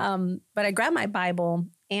 But I grabbed my Bible,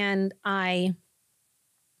 and I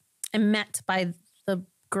am met by the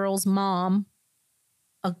girl's mom,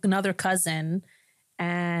 another cousin,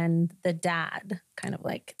 and the dad kind of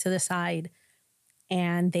like to the side.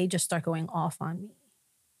 And they just start going off on me,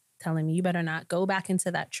 telling me, you better not go back into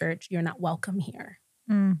that church. You're not welcome here.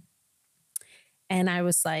 Mm. And I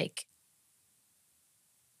was like,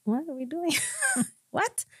 what are we doing?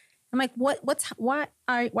 What? I'm like, why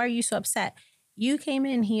are you so upset? You came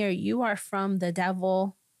in here. You are from the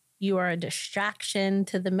devil. You are a distraction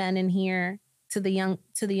to the men in here, to the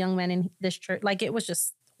young men in this church. Like, it was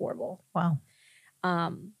just horrible. Wow.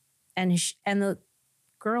 And the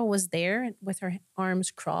girl was there with her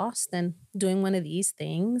arms crossed and doing one of these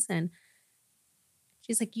things. And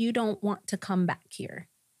she's like, you don't want to come back here.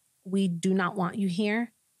 We do not want you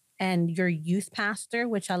here. And your youth pastor,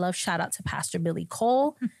 which I love, shout out to Pastor Billy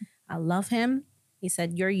Cole. I love him. He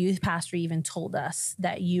said, your youth pastor even told us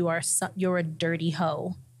that you're a dirty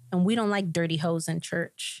hoe. And we don't like dirty hoes in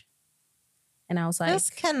church. And I was like,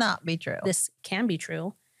 this cannot be true. This can be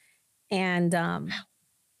true. And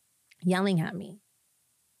yelling at me,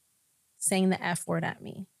 saying the F word at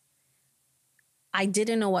me. I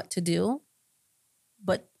didn't know what to do,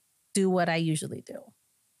 but do what I usually do.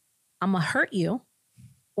 I'm going to hurt you,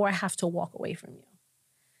 or I have to walk away from you.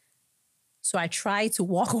 So I tried to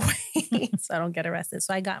walk away so I don't get arrested.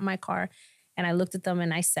 So I got in my car and I looked at them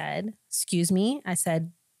and I said, excuse me. I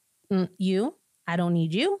said, I don't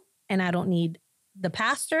need you. And I don't need the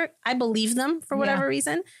pastor. I believe them for whatever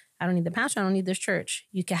reason. I don't need the pastor. I don't need this church.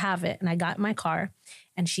 You can have it. And I got in my car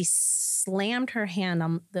and she slammed her hand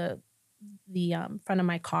on the front of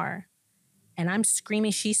my car. And I'm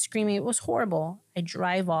screaming. She's screaming. It was horrible. I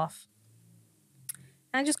drive off.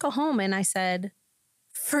 And I just go home and I said,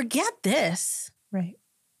 forget this. Right.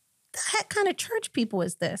 The heck kind of church people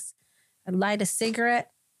is this? I light a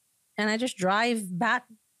cigarette and I just drive back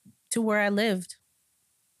to where I lived.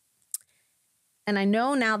 And I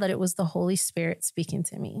know now that it was the Holy Spirit speaking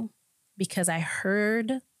to me because I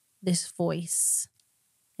heard this voice.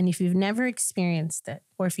 And if you've never experienced it,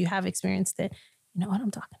 or if you have experienced it, you know what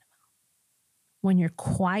I'm talking about. When you're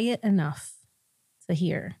quiet enough to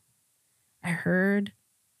hear, I heard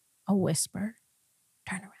a whisper,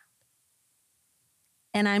 turn around.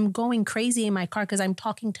 And I'm going crazy in my car because I'm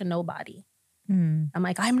talking to nobody. I'm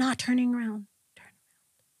like, I'm not turning around. Turn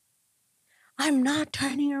around. I'm not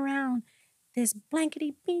turning around. This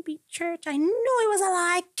blankety baby church, I knew it was a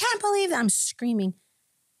lie. I can't believe that. I'm screaming,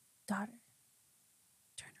 daughter,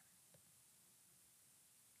 turn around.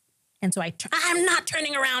 And so I'm not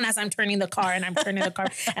turning around as I'm turning the car and I'm turning the car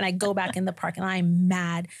and I go back in the parking lot. I'm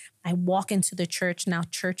mad. I walk into the church. Now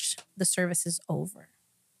the service is over.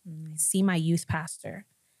 I see my youth pastor.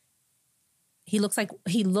 He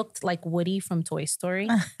looked like Woody from Toy Story.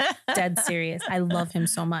 Dead serious. I love him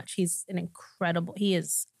so much. He is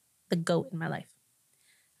the GOAT in my life.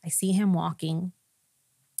 I see him walking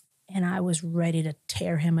and I was ready to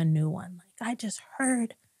tear him a new one. Like, I just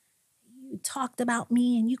heard you talked about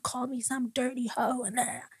me and you called me some dirty hoe. And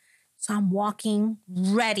so I'm walking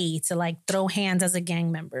ready to like throw hands as a gang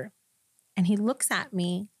member. And he looks at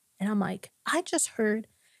me and I'm like, I just heard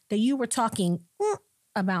that you were talking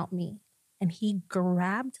about me. And he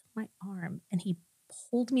grabbed my arm and he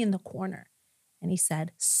pulled me in the corner and he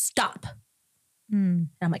said, stop. And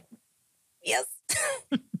I'm like, yes.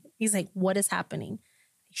 He's like, what is happening?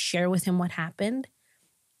 I share with him what happened.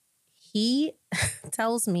 He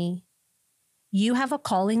tells me, you have a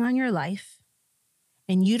calling on your life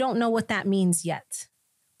and you don't know what that means yet,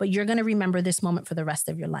 but you're going to remember this moment for the rest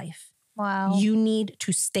of your life. Wow. You need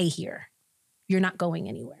to stay here. You're not going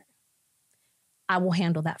anywhere. I will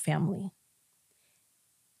handle that family.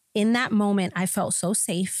 In that moment, I felt so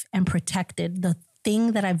safe and protected. The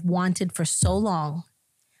thing that I've wanted for so long.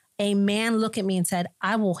 A man looked at me and said,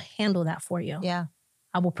 I will handle that for you. Yeah.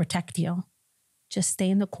 I will protect you. Just stay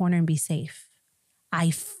in the corner and be safe.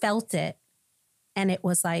 I felt it. And it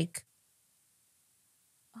was like,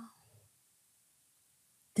 oh,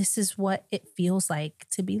 this is what it feels like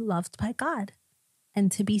to be loved by God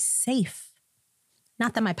and to be safe.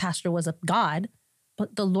 Not that my pastor was a God,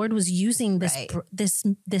 but the Lord was using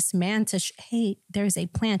this man to, hey, there's a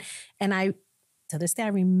plan. And to this day, I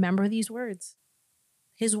remember these words.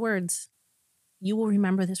 His words, you will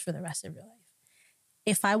remember this for the rest of your life.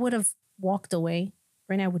 If I would have walked away,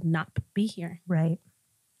 Brittany, I would not be here. Right.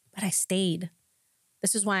 But I stayed.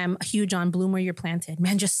 This is why I'm huge on bloom where you're planted.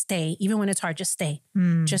 Man, just stay. Even when it's hard, just stay.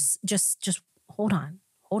 Just hold on.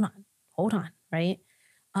 Right.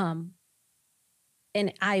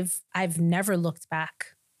 And I've never looked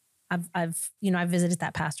back. I visited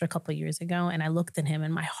that pastor a couple of years ago and I looked at him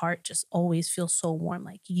and my heart just always feels so warm.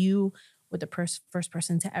 Like you were the first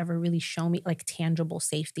person to ever really show me like tangible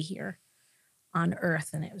safety here on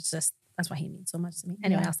earth. And it was just, that's why he means so much to me.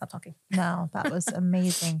 Anyway, I'll stop talking. No, that was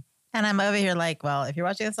amazing. And I'm over here like, well, if you're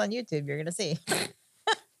watching this on YouTube, you're going to see.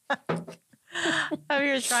 Over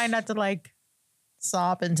here trying not to like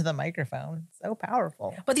sob into the microphone. So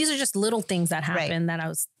powerful. But these are just little things that happen that I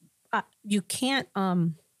was, you can't,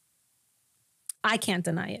 I can't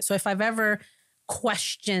deny it. So if I've ever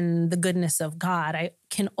questioned the goodness of God, I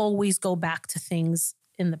can always go back to things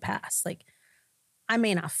in the past. Like I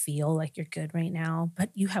may not feel like you're good right now, but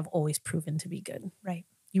you have always proven to be good. Right.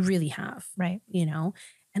 You really have. Right. You know?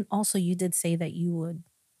 And also you did say that you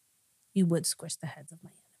would squish the heads of my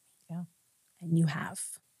enemy. Yeah. And you have.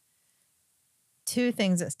 Two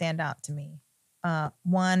things that stand out to me.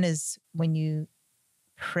 One is when you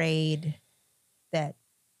prayed that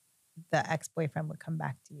the ex-boyfriend would come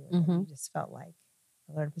back to you. And you just felt like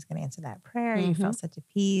the Lord was going to answer that prayer. You felt such a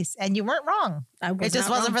peace and you weren't wrong. It just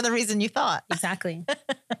wasn't for the reason you thought. Exactly.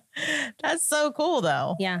 That's so cool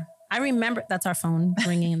though. Yeah. I remember, that's our phone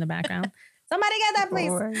ringing in the background. Somebody get that,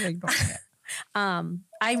 please.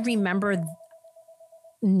 I remember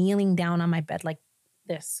kneeling down on my bed like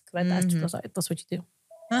this. Because that's what you do.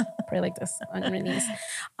 Pray like this on your knees.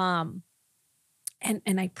 And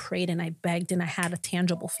I prayed and I begged and I had a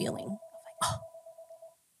tangible feeling. Like, oh,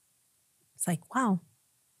 it's like, wow,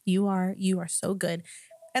 you are so good.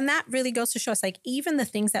 And that really goes to show us like even the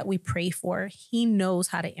things that we pray for, he knows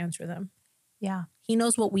how to answer them. Yeah. He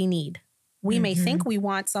knows what we need. We may think we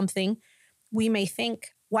want something. We may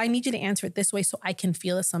think, well, I need you to answer it this way so I can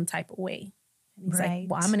feel it some type of way. And he's like,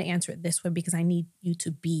 well, I'm going to answer it this way because I need you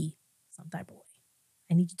to be some type of way.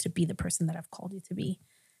 I need you to be the person that I've called you to be.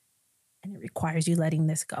 And it requires you letting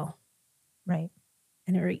this go. Right.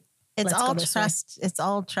 And it's all trust. It's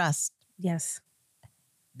all trust. Yes.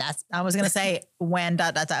 I was going to say when,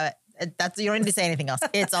 that's, you don't need to say anything else.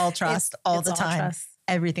 It's all trust all the time. Trust.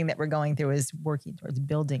 Everything that we're going through is working towards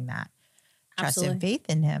building that trust and faith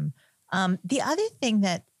in him. The other thing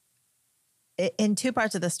that in two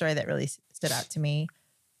parts of the story that really stood out to me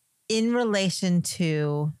in relation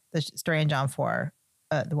to the story in John 4,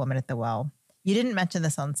 the woman at the well, you didn't mention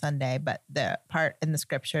this on Sunday, but the part in the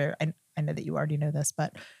scripture, I know that you already know this,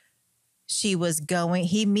 but she was going,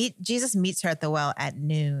 Jesus meets her at the well at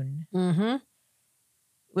noon,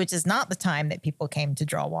 which is not the time that people came to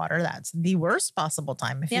draw water. That's the worst possible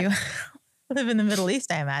time if you live in the Middle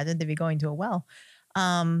East, I imagine, to be going to a well.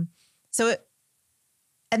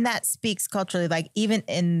 And that speaks culturally, like even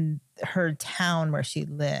in her town where she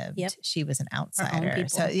lived, she was an outsider.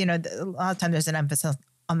 So, a lot of times there's an emphasis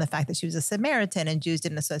on the fact that she was a Samaritan and Jews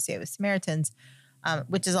didn't associate with Samaritans,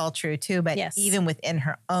 which is all true too. But even within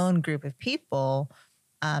her own group of people,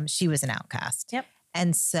 she was an outcast. Yep.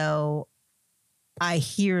 And so I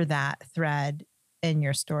hear that thread in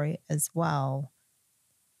your story as well,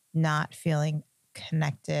 not feeling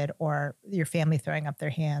connected or your family throwing up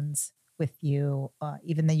their hands with you,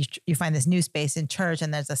 even though you find this new space in church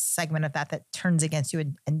and there's a segment of that turns against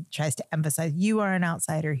you and tries to emphasize you are an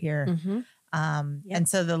outsider here. And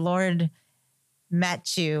so the Lord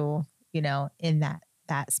met you, in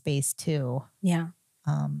that space too. Yeah.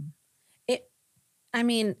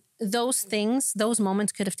 Those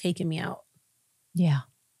moments could have taken me out. Yeah.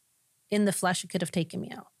 In the flesh, it could have taken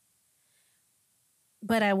me out.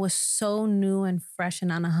 But I was so new and fresh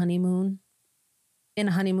and on a honeymoon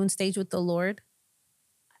stage with the Lord.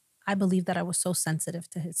 I believe that I was so sensitive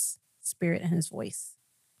to his spirit and his voice.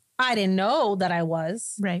 I didn't know that I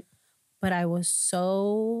was. Right. But I was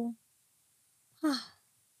so, okay,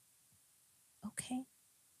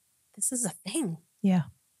 this is a thing. Yeah.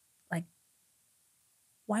 Like,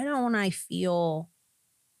 why don't I feel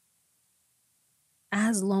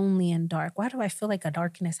as lonely and dark? Why do I feel like a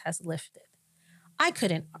darkness has lifted? I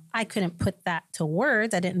couldn't put that to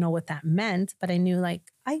words. I didn't know what that meant, but I knew like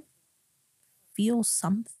I feel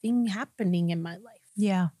something happening in my life.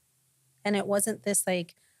 Yeah. And it wasn't this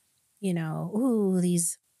like,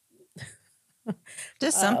 these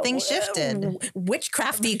just something shifted.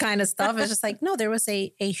 Witchcrafty kind of stuff. It's just like, no, there was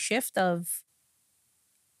a shift of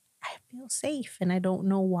I feel safe and I don't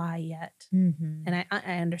know why yet. And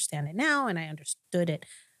I understand it now, and I understood it,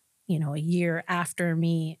 a year after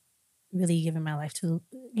me really giving my life to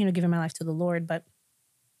the Lord. But,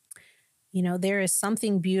 there is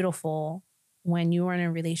something beautiful when you are in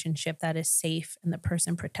a relationship that is safe and the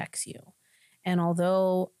person protects you. And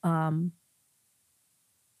although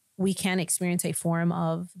we can experience a form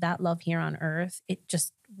of that love here on earth, it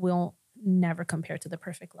just will never compare to the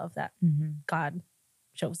perfect love that God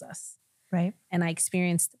shows us. Right. And I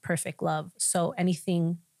experienced perfect love. So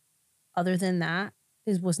anything other than that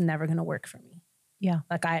was never going to work for me. Yeah.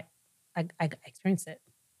 Like I experienced it.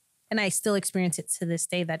 And I still experience it to this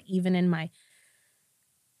day, that even in my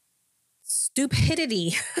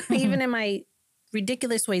stupidity, even in my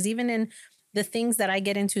ridiculous ways, even in the things that I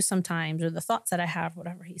get into sometimes or the thoughts that I have,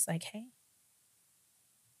 whatever, he's like, hey,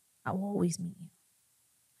 I will always meet you.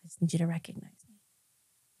 I just need you to recognize me.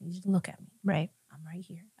 I need you to look at me. Right. I'm right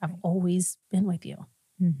here. I've always been with you.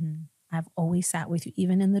 I've always sat with you,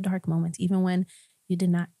 even in the dark moments, even when you did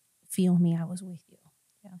not feel me, I was with you.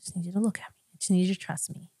 I just need you to look at me. I just need you to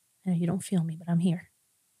trust me. I know you don't feel me, but I'm here.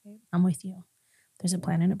 I'm with you. There's a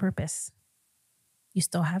plan and a purpose. You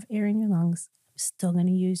still have air in your lungs. I'm still going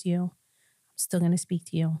to use you. I'm still going to speak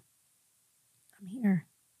to you. I'm here.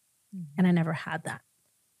 And I never had that.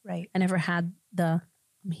 Right. I never had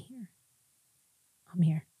I'm here. I'm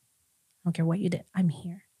here. I don't care what you did. I'm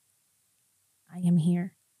here. I am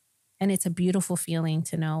here. And it's a beautiful feeling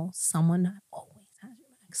to know someone always has your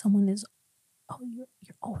back. Someone is,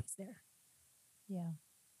 you're always there. Yeah.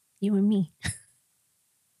 You and me.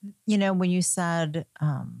 When you said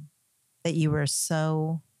that you were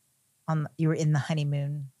you were in the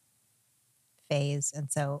honeymoon phase.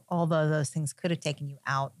 And so although those things could have taken you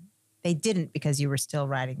out, they didn't, because you were still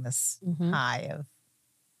riding this high of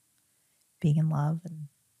being in love and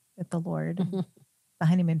with the Lord, the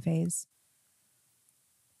honeymoon phase.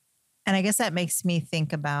 And I guess that makes me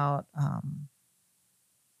think about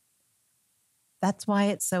That's why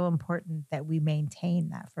it's so important that we maintain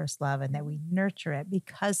that first love and that we nurture it,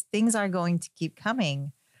 because things are going to keep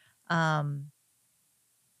coming. And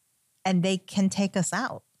they can take us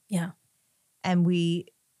out. Yeah. And we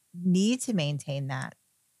need to maintain that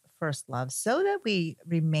first love so that we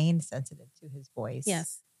remain sensitive to his voice.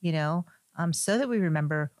 Yes. So that we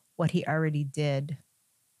remember what he already did,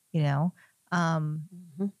 When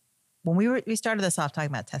we started this off talking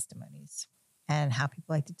about testimonies and how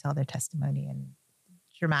people like to tell their testimony in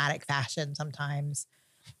dramatic fashion sometimes,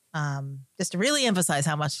 just to really emphasize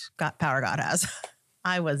how much power God has.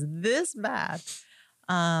 I was this bad.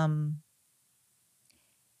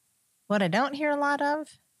 What I don't hear a lot of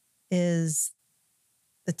is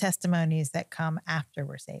the testimonies that come after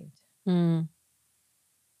we're saved.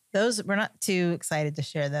 Those, we're not too excited to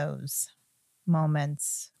share those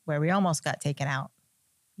moments where we almost got taken out,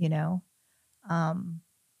 and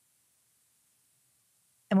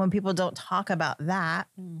when people don't talk about that,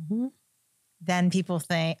 then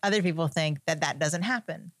other people think that doesn't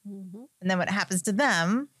happen. And then when it happens to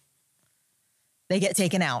them, they get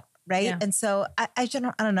taken out. Right. Yeah. And so I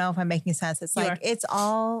don't know if I'm making sense. It's it's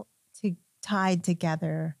all tied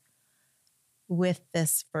together with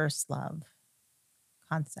this first love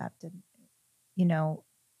concept. And,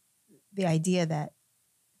 the idea that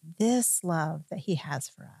this love that he has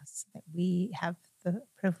for us, that we have the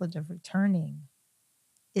privilege of returning,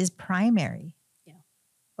 is primary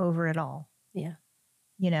over it all. Yeah.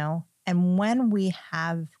 And when we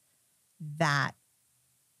have that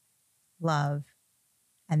love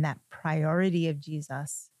and that priority of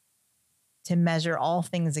Jesus to measure all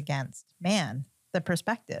things against, man, the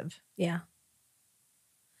perspective. Yeah.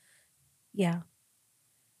 Yeah.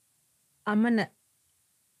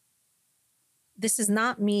 This is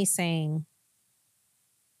not me saying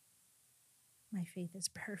my faith is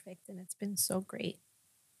perfect and it's been so great.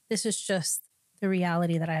 This is just the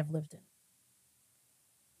reality that I have lived in.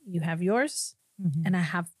 You have yours, and I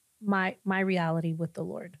have my reality with the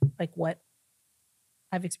Lord, like what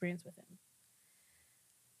I've experienced with him.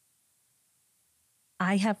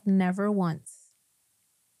 I have never once,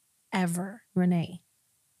 ever, Renee,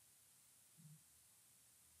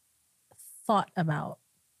 thought about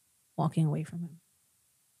walking away from him.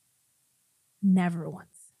 Never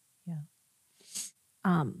once. Yeah.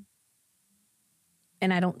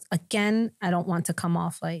 And I don't want to come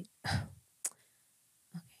off like, okay,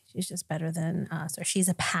 she's just better than us, or she's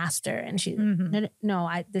a pastor and she,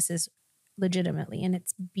 this is legitimately, and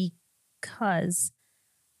it's because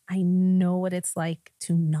I know what it's like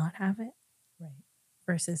to not have it, right,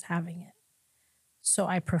 versus having it. So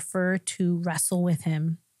I prefer to wrestle with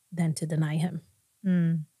him than to deny him.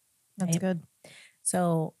 That's good.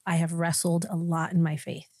 So I have wrestled a lot in my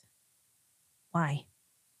faith. Why?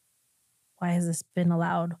 Why has this been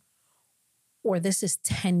allowed? Or this is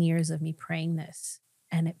 10 years of me praying this,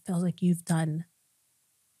 and it feels like you've done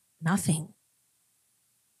nothing.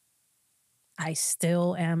 I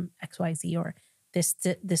still am XYZ, or this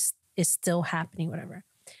is still happening, whatever.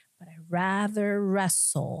 But I rather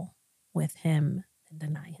wrestle with him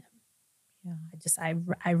than deny him. Yeah,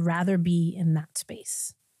 I rather be in that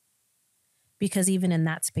space, because even in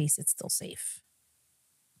that space, it's still safe.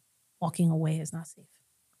 Walking away is not safe,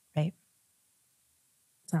 right?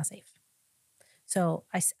 It's not safe. So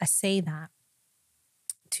I say that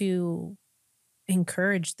to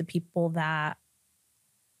encourage the people that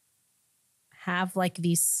have like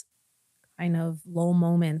these kind of low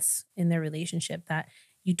moments in their relationship, that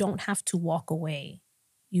you don't have to walk away.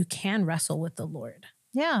 You can wrestle with the Lord.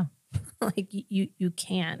 Yeah. Like you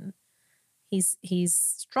can. He's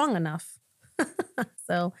strong enough.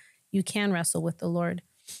 So you can wrestle with the Lord.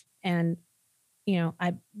 And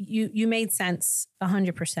you made sense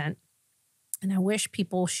 100%. And I wish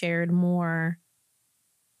people shared more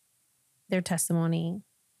their testimony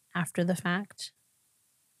after the fact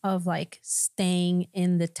of like staying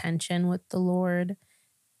in the tension with the Lord,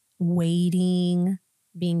 waiting,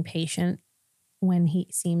 being patient when he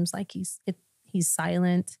seems like he's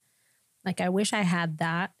silent. Like I wish I had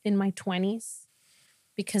that in my 20s,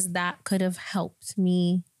 because that could have helped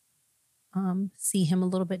me see him a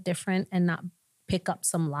little bit different and not pick up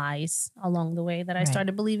some lies along the way that I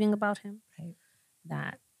started believing about him. Right.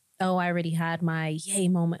 That, I already had my yay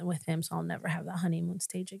moment with him, so I'll never have that honeymoon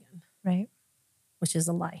stage again. Right. Which is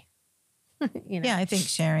a lie. Yeah, I think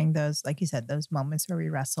sharing those, like you said, those moments where we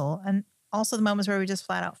wrestle, and also the moments where we just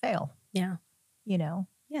flat out fail. Yeah.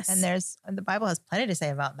 Yes. And the Bible has plenty to say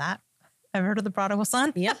about that. I've heard of the prodigal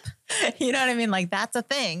son. Yep. You know what I mean? Like that's a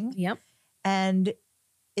thing. Yep. And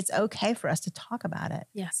it's okay for us to talk about it.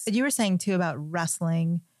 Yes. But you were saying too about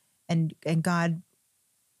wrestling and God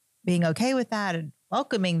being okay with that and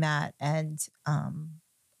welcoming that. And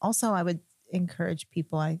also, I would encourage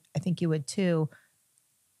people, I think you would too,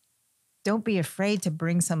 don't be afraid to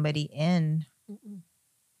bring somebody in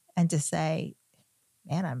and to say,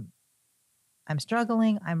 man, I'm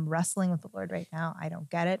struggling. I'm wrestling with the Lord right now. I don't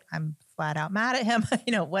get it. I'm flat out mad at him.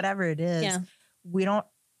 Whatever it is,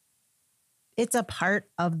 it's a part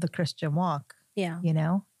of the Christian walk. Yeah.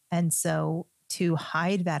 And so to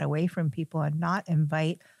hide that away from people and not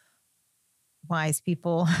invite wise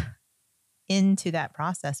people into that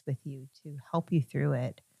process with you to help you through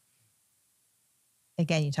it.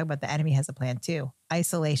 Again, you talk about the enemy has a plan too.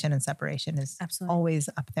 Isolation and separation is always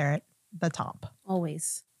up there at the top.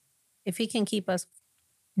 Always. If he can keep us,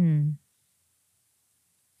 he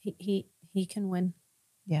can win.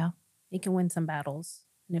 Yeah. He can win some battles.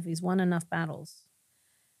 And if he's won enough battles,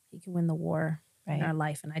 he can win the war in our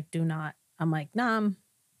life. And I'm like, there's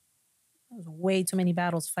way too many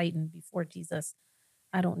battles fighting before Jesus.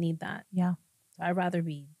 I don't need that. Yeah. So I'd rather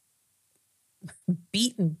be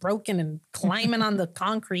beaten, broken, and climbing on the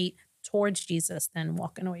concrete towards Jesus than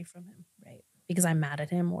walking away from him. Right. Because I'm mad at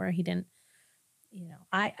him or he didn't,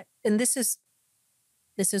 and this is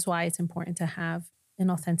why it's important to have an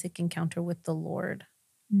authentic encounter with the Lord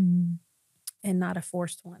and not a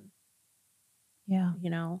forced one. Yeah.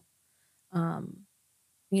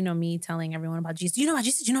 Me telling everyone about Jesus. You know about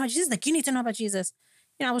Jesus? You know about Jesus? Like, you need to know about Jesus.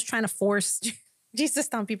 I was trying to force Jesus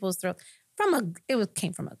down people's throats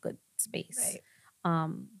came from a good space. Right.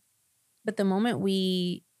 But the moment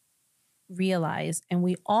we realize, and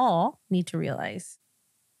we all need to realize,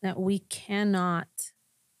 that we cannot,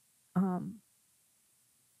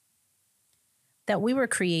 that we were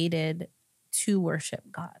created to worship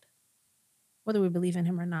God, whether we believe in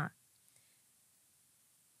him or not.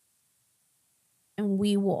 And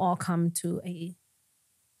we will all come to a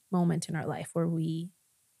moment in our life where we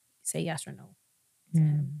say yes or no to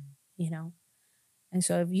him, And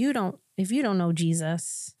so if you don't know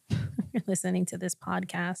Jesus, you're listening to this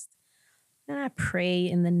podcast, and I pray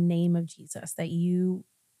in the name of Jesus that you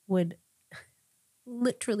would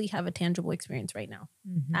literally have a tangible experience right now.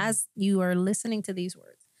 As you are listening to these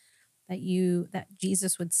words, that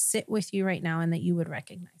Jesus would sit with you right now and that you would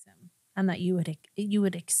recognize him and that you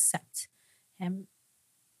would accept him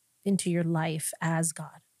into your life as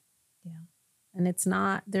God. Yeah. And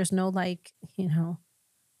there's no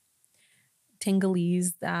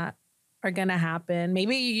tinglies that are going to happen.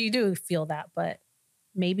 Maybe you do feel that, but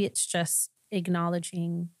maybe it's just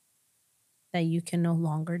acknowledging that you can no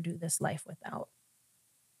longer do this life without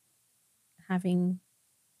having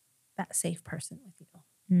that safe person with you,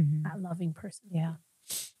 that loving person. Yeah.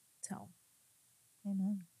 So,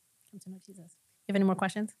 amen. Come to know Jesus. You have any more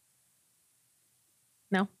questions?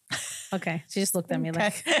 No? Okay. She just looked at me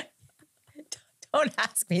like, don't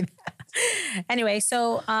ask me that. Anyway,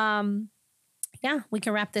 so, we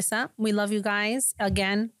can wrap this up. We love you guys.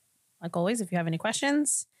 Again, like always, if you have any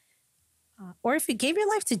questions, or if you gave your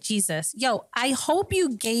life to Jesus, I hope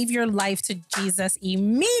you gave your life to Jesus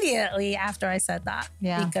immediately after I said that.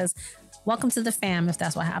 Yeah. Because welcome to the fam if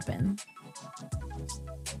that's what happened.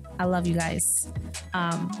 I love you guys.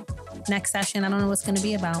 Next session, I don't know what's going to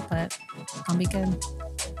be about, but I'll be good.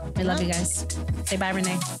 I love you guys. Say bye,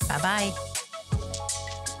 Renee. Bye-bye.